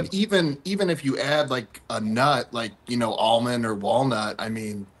on the. But even if you add like a nut, like almond or walnut, I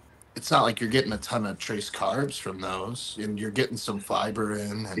mean, it's not like you're getting a ton of trace carbs from those, and you're getting some fiber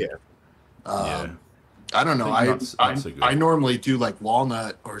in. And, I don't know. I normally do like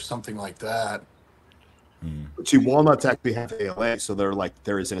walnut or something like that. But see, walnuts actually have ALA, so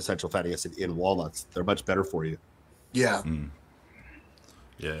there is an essential fatty acid in walnuts. They're much better for you. Yeah.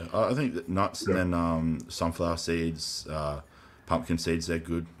 Yeah, I think that nuts and then sunflower seeds, pumpkin seeds, they're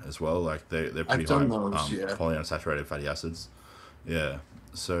good as well. Like they're pretty high polyunsaturated fatty acids. Yeah,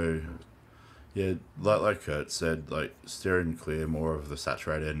 so yeah, like Kurt said, like steering clear more of the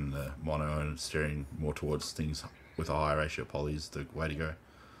saturated and the mono, and steering more towards things with a higher ratio of poly is the way to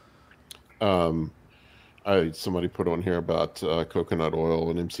go. Somebody put on here about coconut oil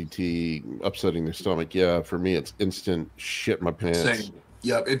and MCT upsetting their stomach. Yeah, for me it's instant shit my pants. Same.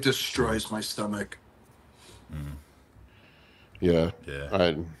 Yep, it destroys my stomach. Yeah.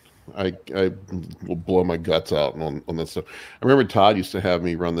 I will blow my guts out on this stuff. I remember Todd used to have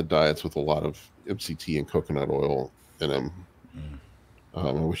me run the diets with a lot of MCT and coconut oil in them.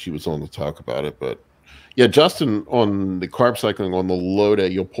 I wish he was on to talk about it, but yeah, Justin, on the carb cycling on the low day,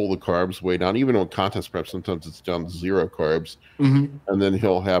 you'll pull the carbs way down. Even on contest prep, sometimes it's down to 0 carbs, and then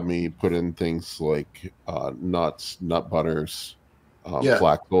he'll have me put in things like nuts, nut butters.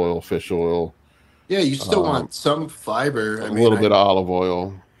 Flax oil, fish oil. Yeah, you still want some fiber. A little bit of olive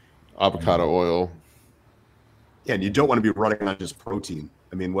oil, avocado oil. Yeah, and you don't want to be running on just protein.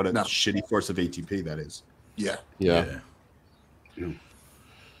 I mean, what a shitty source of ATP that is. Yeah.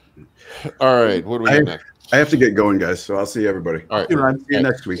 All right, what do we got next? I have to get going, guys, so I'll see everybody. All right. See you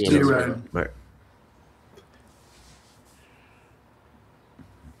next week. See you, Ryan. Bye.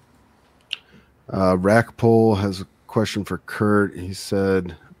 Rackpole has a question for Kurt. He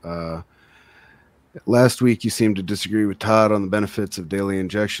said, last week you seemed to disagree with Todd on the benefits of daily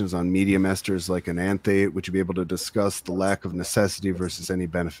injections on medium esters like ananthate. Would you be able to discuss the lack of necessity versus any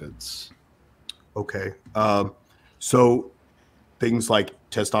benefits? Okay. So things like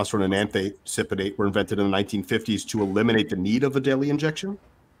testosterone and ananthate, cypionate were invented in the 1950s to eliminate the need of a daily injection.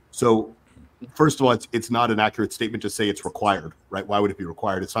 So first of all, it's not an accurate statement to say it's required, right? Why would it be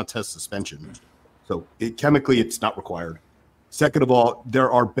required? It's not test suspension. So chemically, it's not required. Second of all,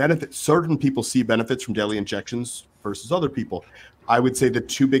 there are benefits. Certain people see benefits from daily injections versus other people. I would say the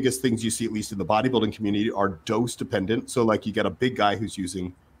two biggest things you see, at least in the bodybuilding community, are dose dependent. So like you get a big guy who's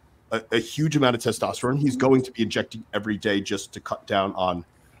using a huge amount of testosterone. He's going to be injecting every day just to cut down on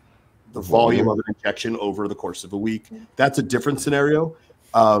the volume of an injection over the course of a week. That's a different scenario.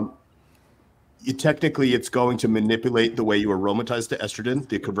 Technically, it's going to manipulate the way you aromatize to estrogen,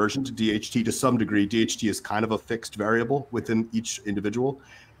 the conversion to DHT to some degree. DHT is kind of a fixed variable within each individual.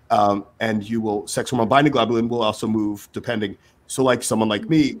 And sex hormone binding globulin will also move depending. So like someone like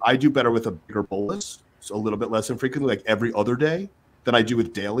me, I do better with a bigger bolus, so a little bit less infrequently, like every other day than I do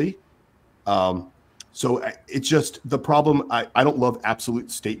with daily. So it's just the problem. I don't love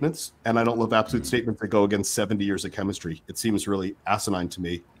absolute statements, and I don't love absolute statements that go against 70 years of chemistry. It seems really asinine to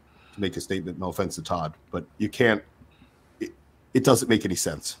me to make a statement. No offense to Todd, but you can't. It doesn't make any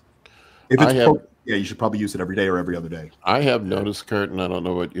sense. If it's you should probably use it every day or every other day. I have noticed, Kurt, and I don't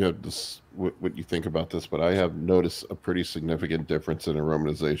know what you think about this, but I have noticed a pretty significant difference in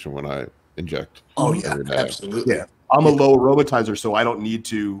aromatization when I inject. Oh yeah, absolutely. Yeah, I'm a low aromatizer, so I don't need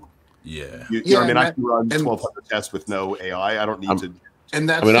to. Yeah. You know, I mean, I can run 1,200 tests with no AI. I don't need to. And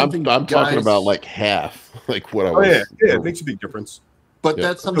that's I'm talking about like half, like what I was. Yeah, it makes a big difference. But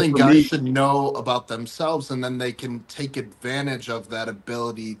that's something guys should know about themselves, and then they can take advantage of that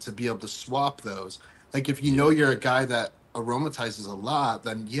ability to be able to swap those. Like if you know you're a guy that aromatizes a lot,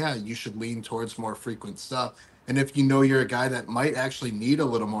 then yeah, you should lean towards more frequent stuff. And if you know you're a guy that might actually need a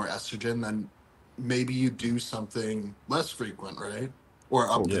little more estrogen, then maybe you do something less frequent, right? or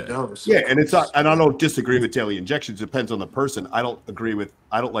up the dose. Yeah, and it's not, and I don't disagree with daily injections. It depends on the person. I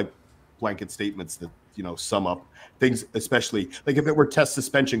don't like blanket statements that, you know, sum up things, especially like if it were test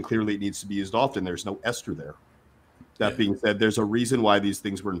suspension, clearly it needs to be used often. There's no ester there. That being said, there's a reason why these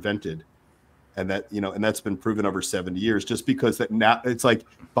things were invented. And that, you know, and that's been proven over 70 years, just because that now it's like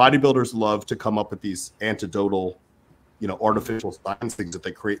bodybuilders love to come up with these anecdotal, you know, artificial science things that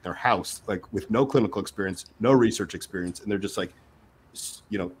they create in their house, like with no clinical experience, no research experience. And they're just like,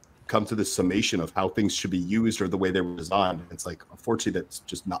 you know, come to this summation of how things should be used or the way they were designed. It's like, unfortunately, that's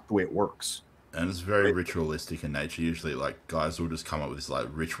just not the way it works. And it's very ritualistic in nature. Usually, like, guys will just come up with this like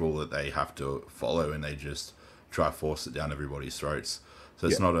ritual that they have to follow, and they just try to force it down everybody's throats. So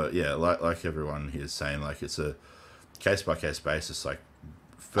it's not a like everyone here is saying, like, it's a case by case basis. Like,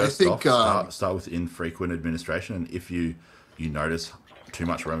 first off, start with infrequent administration, and if you notice too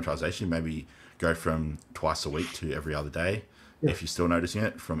much aromatization, maybe go from twice a week to every other day. If you're still noticing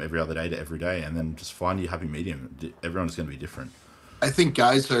it, from every other day to every day, and then just find your happy medium. Everyone's going to be different. I think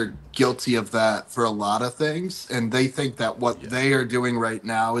guys are guilty of that for a lot of things, and they think that what they are doing right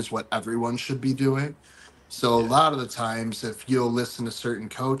now is what everyone should be doing. So a lot of the times, if you'll listen to certain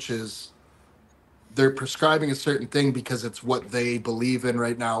coaches, they're prescribing a certain thing because it's what they believe in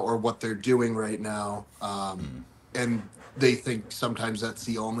right now or what they're doing right now, and they think sometimes that's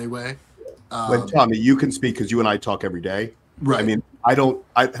the only way. When Tommy, you can speak because you and I talk every day. Right. I mean, I don't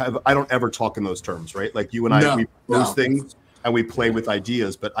ever talk in those terms, right? Like you and I, we propose things and we play with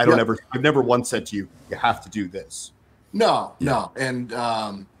ideas, but I don't I've never once said to you, you have to do this. No. And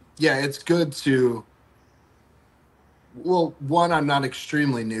it's good to, well, one, I'm not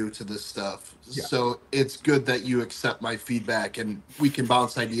extremely new to this stuff. Yeah. So it's good that you accept my feedback and we can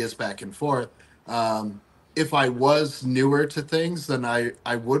bounce ideas back and forth. If I was newer to things, then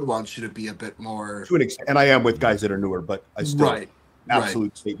I would want you to be a bit more. To an extent, and I am with guys that are newer, but I still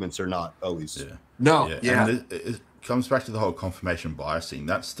absolute statements are not always. And it comes back to the whole confirmation biasing.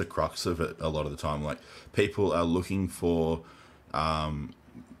 That's the crux of it a lot of the time. Like, people are looking for, I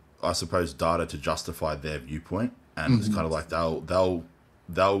suppose, data to justify their viewpoint, and it's kind of like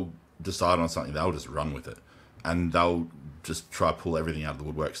they'll decide on something, they'll just run with it, and they'll just try to pull everything out of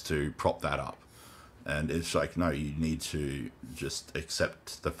the woodworks to prop that up. And it's like, no, you need to just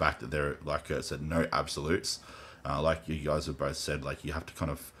accept the fact that there, like I said, no absolutes. Like you guys have both said, like, you have to kind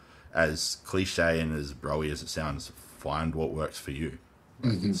of, as cliche and as bro-y as it sounds, find what works for you.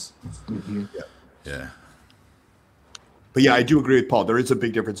 Yeah. But yeah, I do agree with Paul. There is a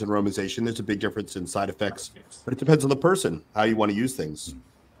big difference in aromatization. There's a big difference in side effects, but it depends on the person, how you want to use things.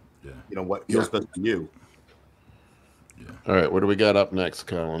 Yeah. You know, what feels best for you. Yeah. All right. What do we got up next,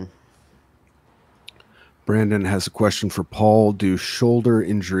 Colin? Brandon has a question for Paul. Do shoulder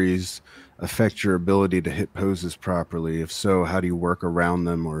injuries affect your ability to hit poses properly? If so, how do you work around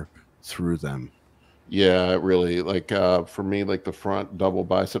them or through them? Yeah, really. Like for me, like the front double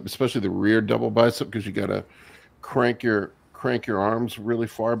bicep, especially the rear double bicep, because you got to crank your arms really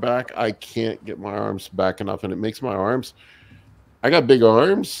far back. I can't get my arms back enough, and it makes my arms. I got big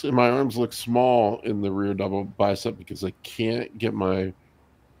arms, and my arms look small in the rear double bicep because I can't get my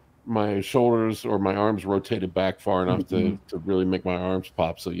shoulders or my arms rotated back far enough to really make my arms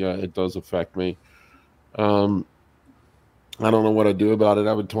pop. So yeah, it does affect me. I don't know what I do about it. I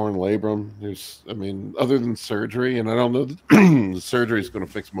have a torn labrum. Other than surgery, and I don't know that the surgery is going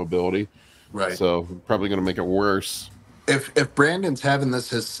to fix mobility. Right. So probably going to make it worse. If Brandon's having this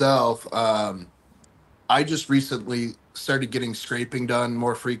himself, I just recently started getting scraping done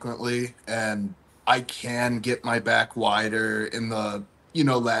more frequently, and I can get my back wider in the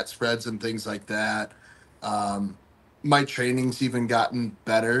lat spreads and things like that. My training's even gotten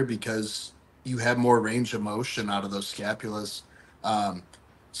better because you have more range of motion out of those scapulas.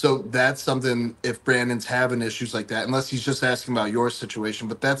 So that's something, if Brandon's having issues like that, unless he's just asking about your situation,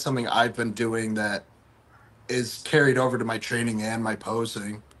 but that's something I've been doing that is carried over to my training and my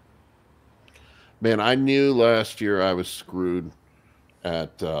posing. Man, I knew last year I was screwed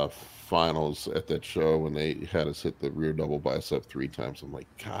at finals at that show when they had us hit the rear double bicep 3 times. I'm like,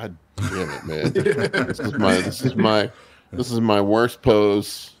 God damn it, man! This is my worst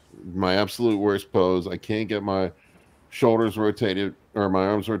pose, my absolute worst pose. I can't get my shoulders rotated or my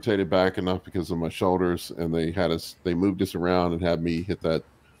arms rotated back enough because of my shoulders, and they moved us around and had me hit that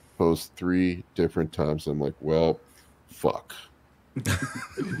pose 3 different times. I'm like, well, fuck.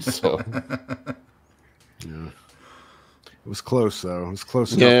 So yeah. It was close, though. It was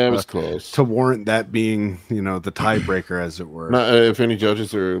close enough. Yeah, it was close to warrant that being, the tiebreaker, as it were. If any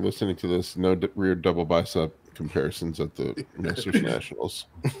judges are listening to this, no rear double bicep comparisons at the Masters Nationals.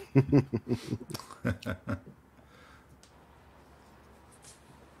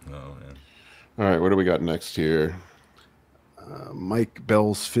 Oh, man. All right, what do we got next here? Mike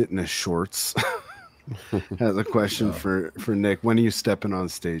Bell's Fitness Shorts has a question for Nick. When are you stepping on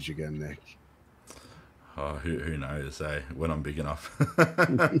stage again, Nick? Oh, who knows, eh? When I'm big enough.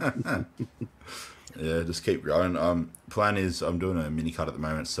 Yeah, just keep growing. Plan is I'm doing a mini cut at the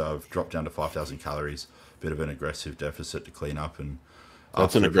moment, so I've dropped down to 5,000 calories. Bit of an aggressive deficit to clean up, and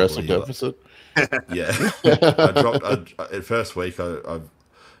that's an aggressive deficit. Yeah, I dropped. At first week,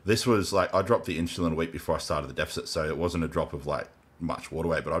 this was like I dropped the insulin a week before I started the deficit, so it wasn't a drop of like much water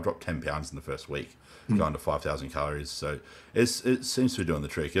weight, but I dropped 10 pounds in the first week, going to 5,000 calories. So it seems to be doing the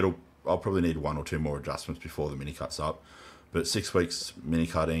trick. I'll probably need 1 or 2 more adjustments before the mini cut's up. But 6 weeks mini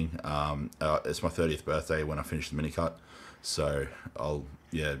cutting. It's my 30th birthday when I finish the mini cut, so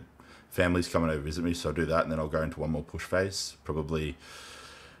family's coming over to visit me, so I'll do that, and then I'll go into one more push phase, probably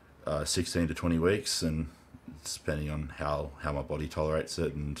 16 to 20 weeks, and depending on how my body tolerates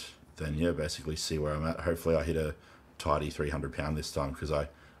it, and then basically see where I'm at. Hopefully I hit a tidy 300 pound this time, because I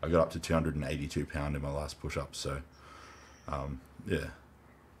got up to 282 pound in my last push up. So it's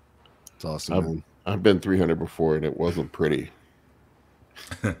awesome, man. I've been 300 before, and it wasn't pretty.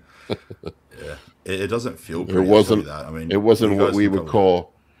 Yeah, it doesn't feel pretty. It wasn't. That. I mean, it wasn't what we would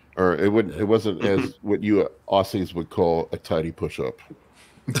call, or it would. It wasn't as what you Aussies would call a tidy push-up.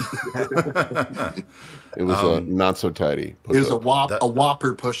 It was a not so tidy. It was a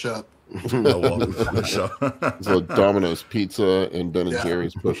Whopper push-up. A Whopper push-up. So Domino's pizza and Ben and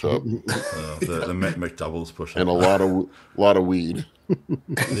Jerry's push-up. The McDoubles push-up, and a lot of weed.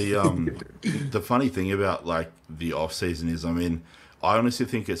 The funny thing about like the off season is, I mean, I honestly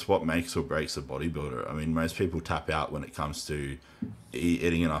think it's what makes or breaks a bodybuilder. I mean, most people tap out when it comes to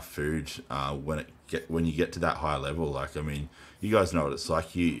eating enough food. When you get to that high level, like, I mean, you guys know what it's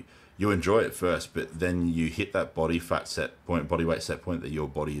like. You enjoy it first, but then you hit that body weight set point that your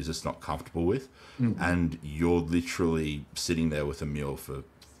body is just not comfortable with, and you're literally sitting there with a meal for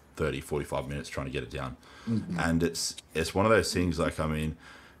 30-45 minutes trying to get it down. And it's one of those things, like, I mean,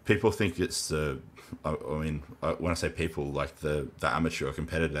 people think it's when I say people, like the amateur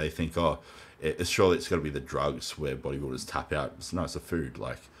competitor, they think, surely it's got to be the drugs where bodybuilders tap out. No, it's the food.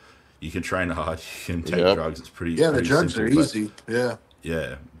 Like, you can train hard, you can take drugs. It's pretty the drugs simple, are easy.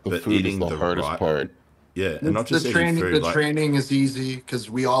 But eating the hardest part. Yeah, and not just the eating training. food. The training is easy because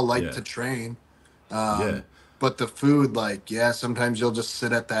we all like to train. But the food, like, sometimes you'll just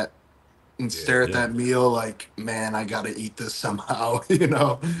sit at that and stare at that meal like, man, I gotta eat this somehow, you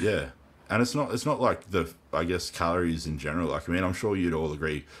know? Yeah. And it's not like I guess calories in general. Like, I mean, I'm sure you'd all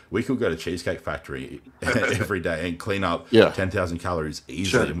agree, we could go to Cheesecake Factory every day and clean up 10,000 calories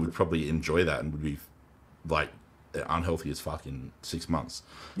easily, and we'd probably enjoy that and would be like unhealthy as fuck in 6 months.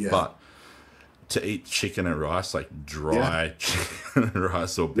 But to eat chicken and rice, like dry chicken and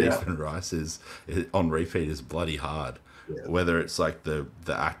rice or beef and rice on repeat is bloody hard. Whether it's like the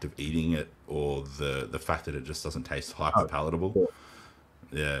act of eating it or the fact that it just doesn't taste hyper palatable.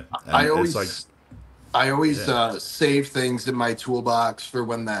 And I always save things in my toolbox for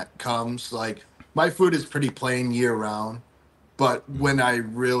when that comes. Like, my food is pretty plain year round, but when I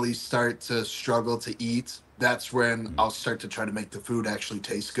really start to struggle to eat, that's when I'll start to try to make the food actually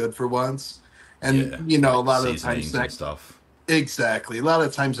taste good for once. And you know, a lot of the times that stuff. Exactly. A lot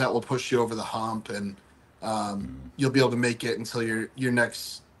of times that will push you over the hump, and you'll be able to make it until your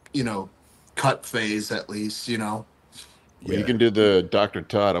next, cut phase, at least, Well, you can do the Dr.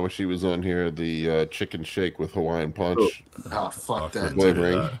 Todd. I wish he was on here. The chicken shake with Hawaiian punch. Oh, fuck that.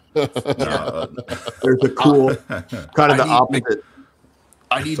 Flavoring. There's a cool kind of the opposite.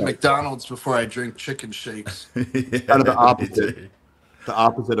 I need McDonald's before I drink chicken shakes. Kind of the opposite. The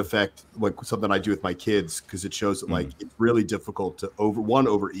opposite effect, like something I do with my kids, because it shows that like it's really difficult to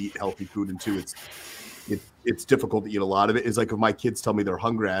overeat healthy food, and two, it's difficult to eat a lot of it. Is like if my kids tell me they're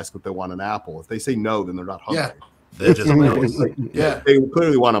hungry, I ask if they want an apple. If they say no, then they're not hungry. Yeah. They're just they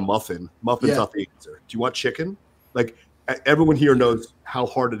clearly want a muffin. Muffin's not the answer. Do you want chicken? Like, everyone here knows how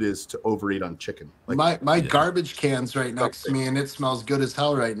hard it is to overeat on chicken. Like, my garbage can's right next to me, and it smells good as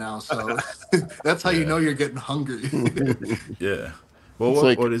hell right now. So that's how you know you're getting hungry.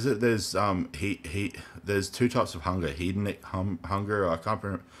 Well, what is it? There's There's 2 types of hunger: hedonic hunger. I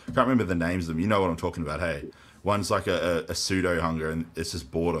can't remember the names of them. You know what I'm talking about? Hey, one's like a pseudo hunger, and it's just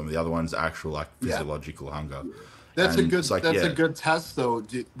boredom. The other one's actual like physiological hunger. That's a good test, though.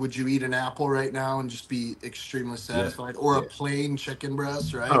 Would you eat an apple right now and just be extremely satisfied, or a plain chicken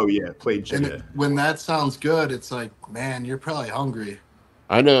breast? Right? Oh yeah, plain chicken. And when that sounds good, it's like, man, you're probably hungry.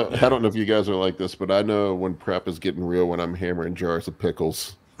 I know. I don't know if you guys are like this, but I know when prep is getting real when I'm hammering jars of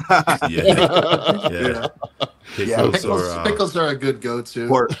pickles. Yeah, Pickles, pickles are a good go-to.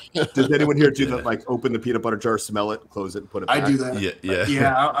 Or does anyone here do that? Like open the peanut butter jar, smell it, close it, and put it back? I do that.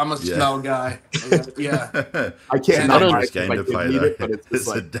 Yeah. I'm a smell guy. Yeah. I can't. It's a dangerous game to play, though. It's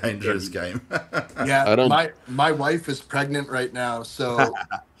a dangerous game. Yeah, my wife is pregnant right now, so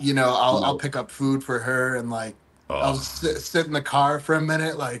I'll pick up food for her and like I'll sit in the car for a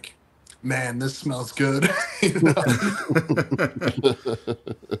minute, like, man, this smells good.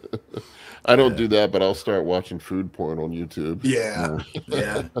 I don't do that, but I'll start watching food porn on YouTube. Yeah.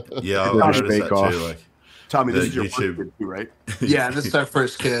 I've noticed that too. Like, Tommy, this is your first kid too, right? Yeah, this is our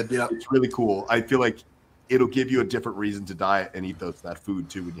first kid. Yeah, it's really cool. I feel like it'll give you a different reason to diet and eat that food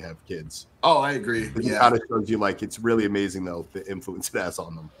too when you have kids. Oh, I agree. It kind of shows you, like, it's really amazing though the influence it has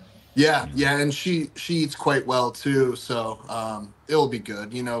on them. Yeah, and she eats quite well too, so it'll be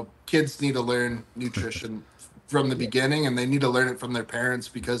good. Kids need to learn nutrition from the beginning, and they need to learn it from their parents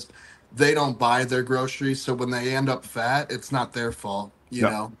because they don't buy their groceries. So when they end up fat, it's not their fault. You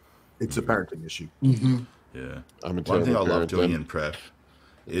know, it's a parenting issue. Mm-hmm. Yeah, one thing I love doing in prep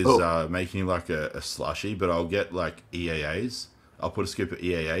is making like a slushy, but I'll get like EAAs. I'll put a scoop of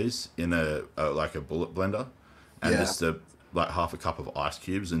EAAs in a bullet blender, and just like half a cup of ice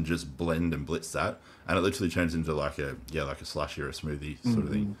cubes, and just blend and blitz that, and it literally turns into like a slushy or a smoothie sort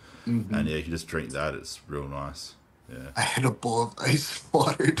of thing. Mm-hmm. And you can just drink that. It's real nice. Yeah. I had a bowl of ice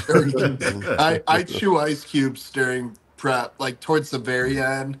water during. I chew ice cubes during prep, like towards the very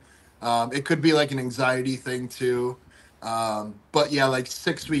end. It could be like an anxiety thing too. But yeah, like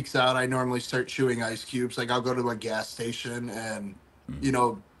 6 weeks out, I normally start chewing ice cubes. Like I'll go to a gas station and,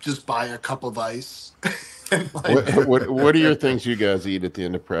 just buy a cup of ice. What are your things you guys eat at the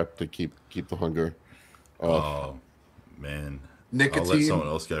end of prep to keep the hunger off? Oh, man. Nicotine. I'll let someone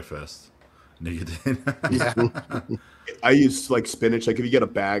else go first. Nicotine. Yeah. I use like spinach. Like if you get a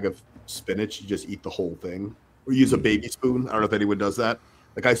bag of spinach, you just eat the whole thing. Or use a baby spoon. I don't know if anyone does that.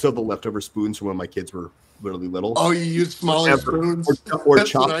 Like I still have the leftover spoons from when my kids were really little. Oh, you use smaller spoons? Or That's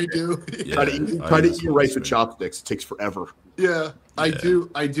chopsticks. what I do. Try to eat your rice with chopsticks. It takes forever. Yeah, I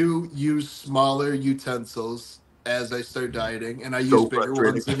do use smaller utensils as I start dieting, and I use bigger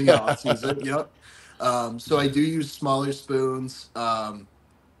ones in the off season. Yep. So I do use smaller spoons.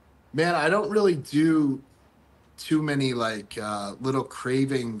 Man, I don't really do too many like little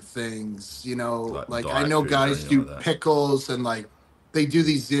craving things. Like I know guys do pickles and like they do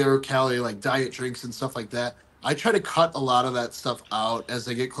these 0-calorie like diet drinks and stuff like that. I try to cut a lot of that stuff out as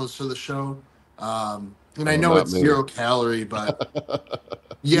I get closer to the show. And I know it's 0-calorie, but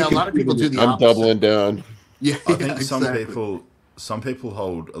yeah, a lot of people do the opposite. I'm doubling down. Yeah, I think some people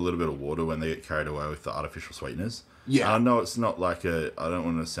hold a little bit of water when they get carried away with the artificial sweeteners. Yeah, and I know it's not like I don't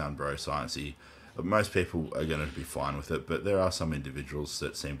want to sound bro sciencey, but most people are going to be fine with it. But there are some individuals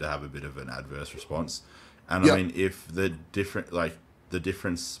that seem to have a bit of an adverse response. And I mean, if the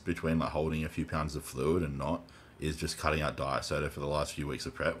difference between like holding a few pounds of fluid and not is just cutting out diet soda for the last few weeks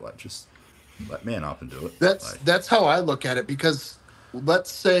of prep, like man up and do it. That's how I look at it, because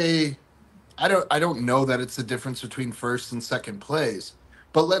let's say I don't know that it's the difference between first and second place,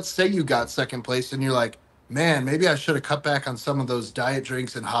 but let's say you got second place and you're like, man, maybe I should have cut back on some of those diet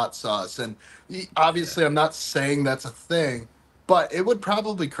drinks and hot sauce. And obviously I'm not saying that's a thing, but it would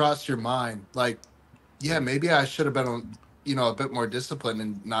probably cross your mind. Like, yeah, maybe I should have been a bit more disciplined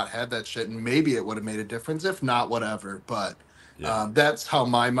and not had that shit. And maybe it would have made a difference. If not, whatever. But that's how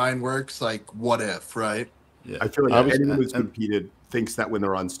my mind works. Like, what if, right? Yeah. I feel like anyone who's competed thinks that when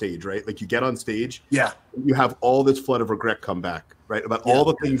they're on stage, right? Like you get on stage, you have all this flood of regret come back, right? About all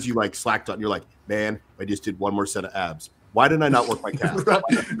the things you like slacked on. You're like, man, I just did one more set of abs. Why didn't I not work my calves?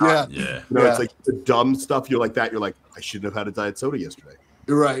 It's like the dumb stuff. You're like that. You're like, I shouldn't have had a diet soda yesterday.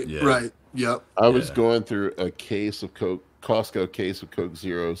 Right. Yep. I was going through a case of Costco case of Coke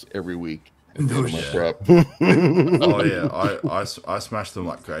Zeros every week. My prep. Oh yeah, I smash them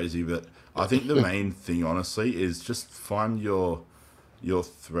like crazy, but I think the main thing, honestly, is just find your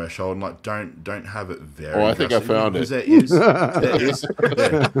threshold and like don't have it very. Oh, I think I found it. There is, but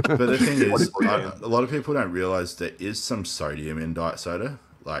the thing is, a lot of people don't realize there is some sodium in diet soda,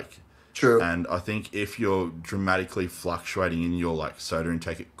 like. True. And I think if you're dramatically fluctuating in your like soda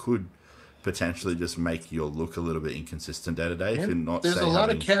intake, it could potentially just make you look a little bit inconsistent day to day. If you're not, there's a lot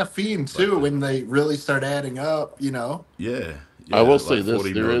of caffeine too when they really start adding up. Yeah. I will say this: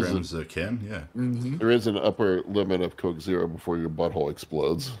 there is an upper limit of Coke Zero before your butthole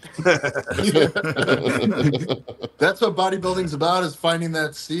explodes. That's what bodybuilding's about: is finding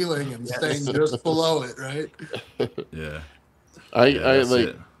that ceiling and staying just below it, right? Yeah.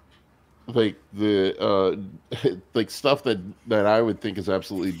 Like the like stuff that I would think is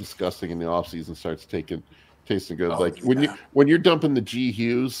absolutely disgusting in the off season starts taking tasting good. Oh, Like yeah. when you're dumping the G.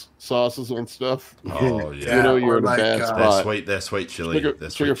 Hughes sauces on stuff. Oh yeah. You know you're or in a like, bad spot. They're sweet chili. They're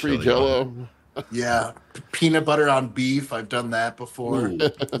sweet Sugar-free chili. Jello. Yeah, peanut butter on beef. I've done that before. Ooh.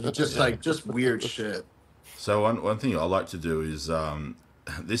 Just like just weird shit. So one thing I like to do is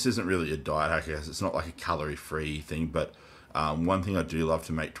this isn't really a diet hack. I guess it's not like a calorie-free thing, but one thing I do love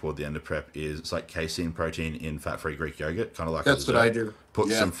to make toward the end of prep is it's like casein protein in fat-free Greek yogurt, kind of like That's what I do. Put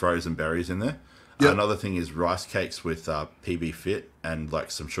Yeah. some frozen berries in there. Yep. Another thing is rice cakes with PB Fit and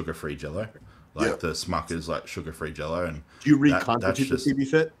like some sugar-free Jello, like Yep. the Smucker's like sugar-free Jello. And Do you that's reconstitute just- the PB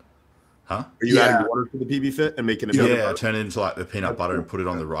Fit? huh? Are you Yeah. adding water to the PB Fit and making it? Yeah, I turn it into like the peanut butter and put it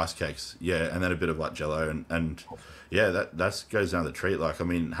on the rice cakes. Yeah, and then a bit of like Jello and yeah, that goes down the treat. Like, I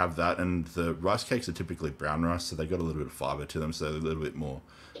mean, have that, and the rice cakes are typically brown rice, so they got a little bit of fiber to them, so they're a little bit more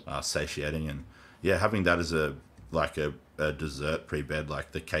satiating. And yeah, having that as a dessert pre-bed,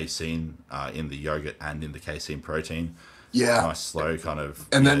 like the casein in the yogurt and in the casein protein. Yeah. Nice slow kind of.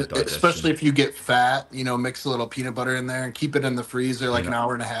 And then, digestion. especially if you get fat, you know, mix a little peanut butter in there and keep it in the freezer like an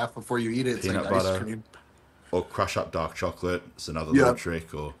hour and a half before you eat it. It's Peanut like ice butter. cream. Or crush up dark chocolate. It's another Yeah. little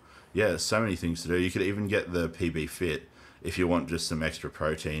trick. Or yeah, so many things to do. You could even get the PB Fit if you want just some extra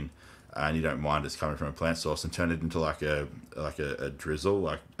protein and you don't mind it's coming from a plant source, and turn it into like a drizzle,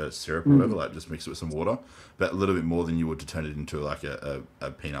 like a syrup or whatever. Like just mix it with some water, but a little bit more than you would to turn it into like a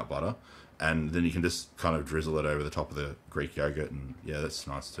peanut butter. And then you can just kind of drizzle it over the top of the Greek yogurt, and yeah, that's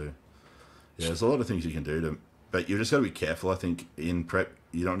nice too. Yeah, there's a lot of things you can do but you just got to be careful. I think in prep,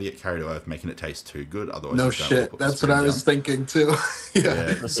 you don't want to get carried away with making it taste too good. Otherwise, No you don't want to shit. put the That's what spoon I was down. thinking too.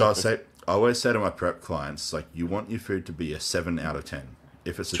 Yeah. So I always say to my prep clients, like, you want your food to be a 7 out of 10.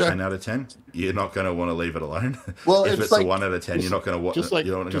 If it's a Sure. 10 out of 10, you're not going to want to leave it alone. Well, if it's it's like- a 1 out of 10, you're not going to want. just like-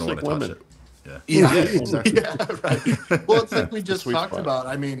 you're not just going to like want to touch women. it. Yeah. Yeah, Yeah, exactly. yeah, right. Well, it's like we just sweet talked spot. about.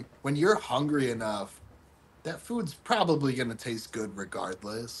 I mean, when you're hungry enough, that food's probably going to taste good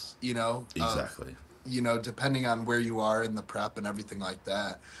regardless, you know? Exactly. You know, depending on where you are in the prep and everything like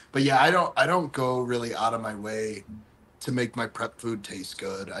that. But yeah, I don't go really out of my way to make my prep food taste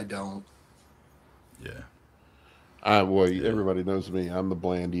good. I don't. Yeah. Everybody knows me. I'm the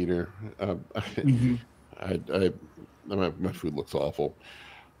bland eater. My food looks awful.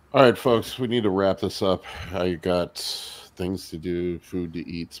 All right, folks, we need to wrap this up. I got things to do, food to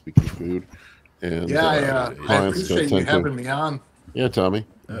eat. Speaking of food, and Yeah, I clients to appreciate you attend to. having me on. Yeah, Tommy.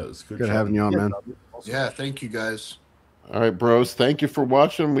 Yeah, it was good. Good chatting. having you on, man. Yeah, thank you guys. All right, bros. Thank you for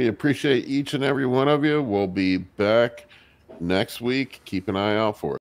watching. We appreciate each and every one of you. We'll be back next week. Keep an eye out for it.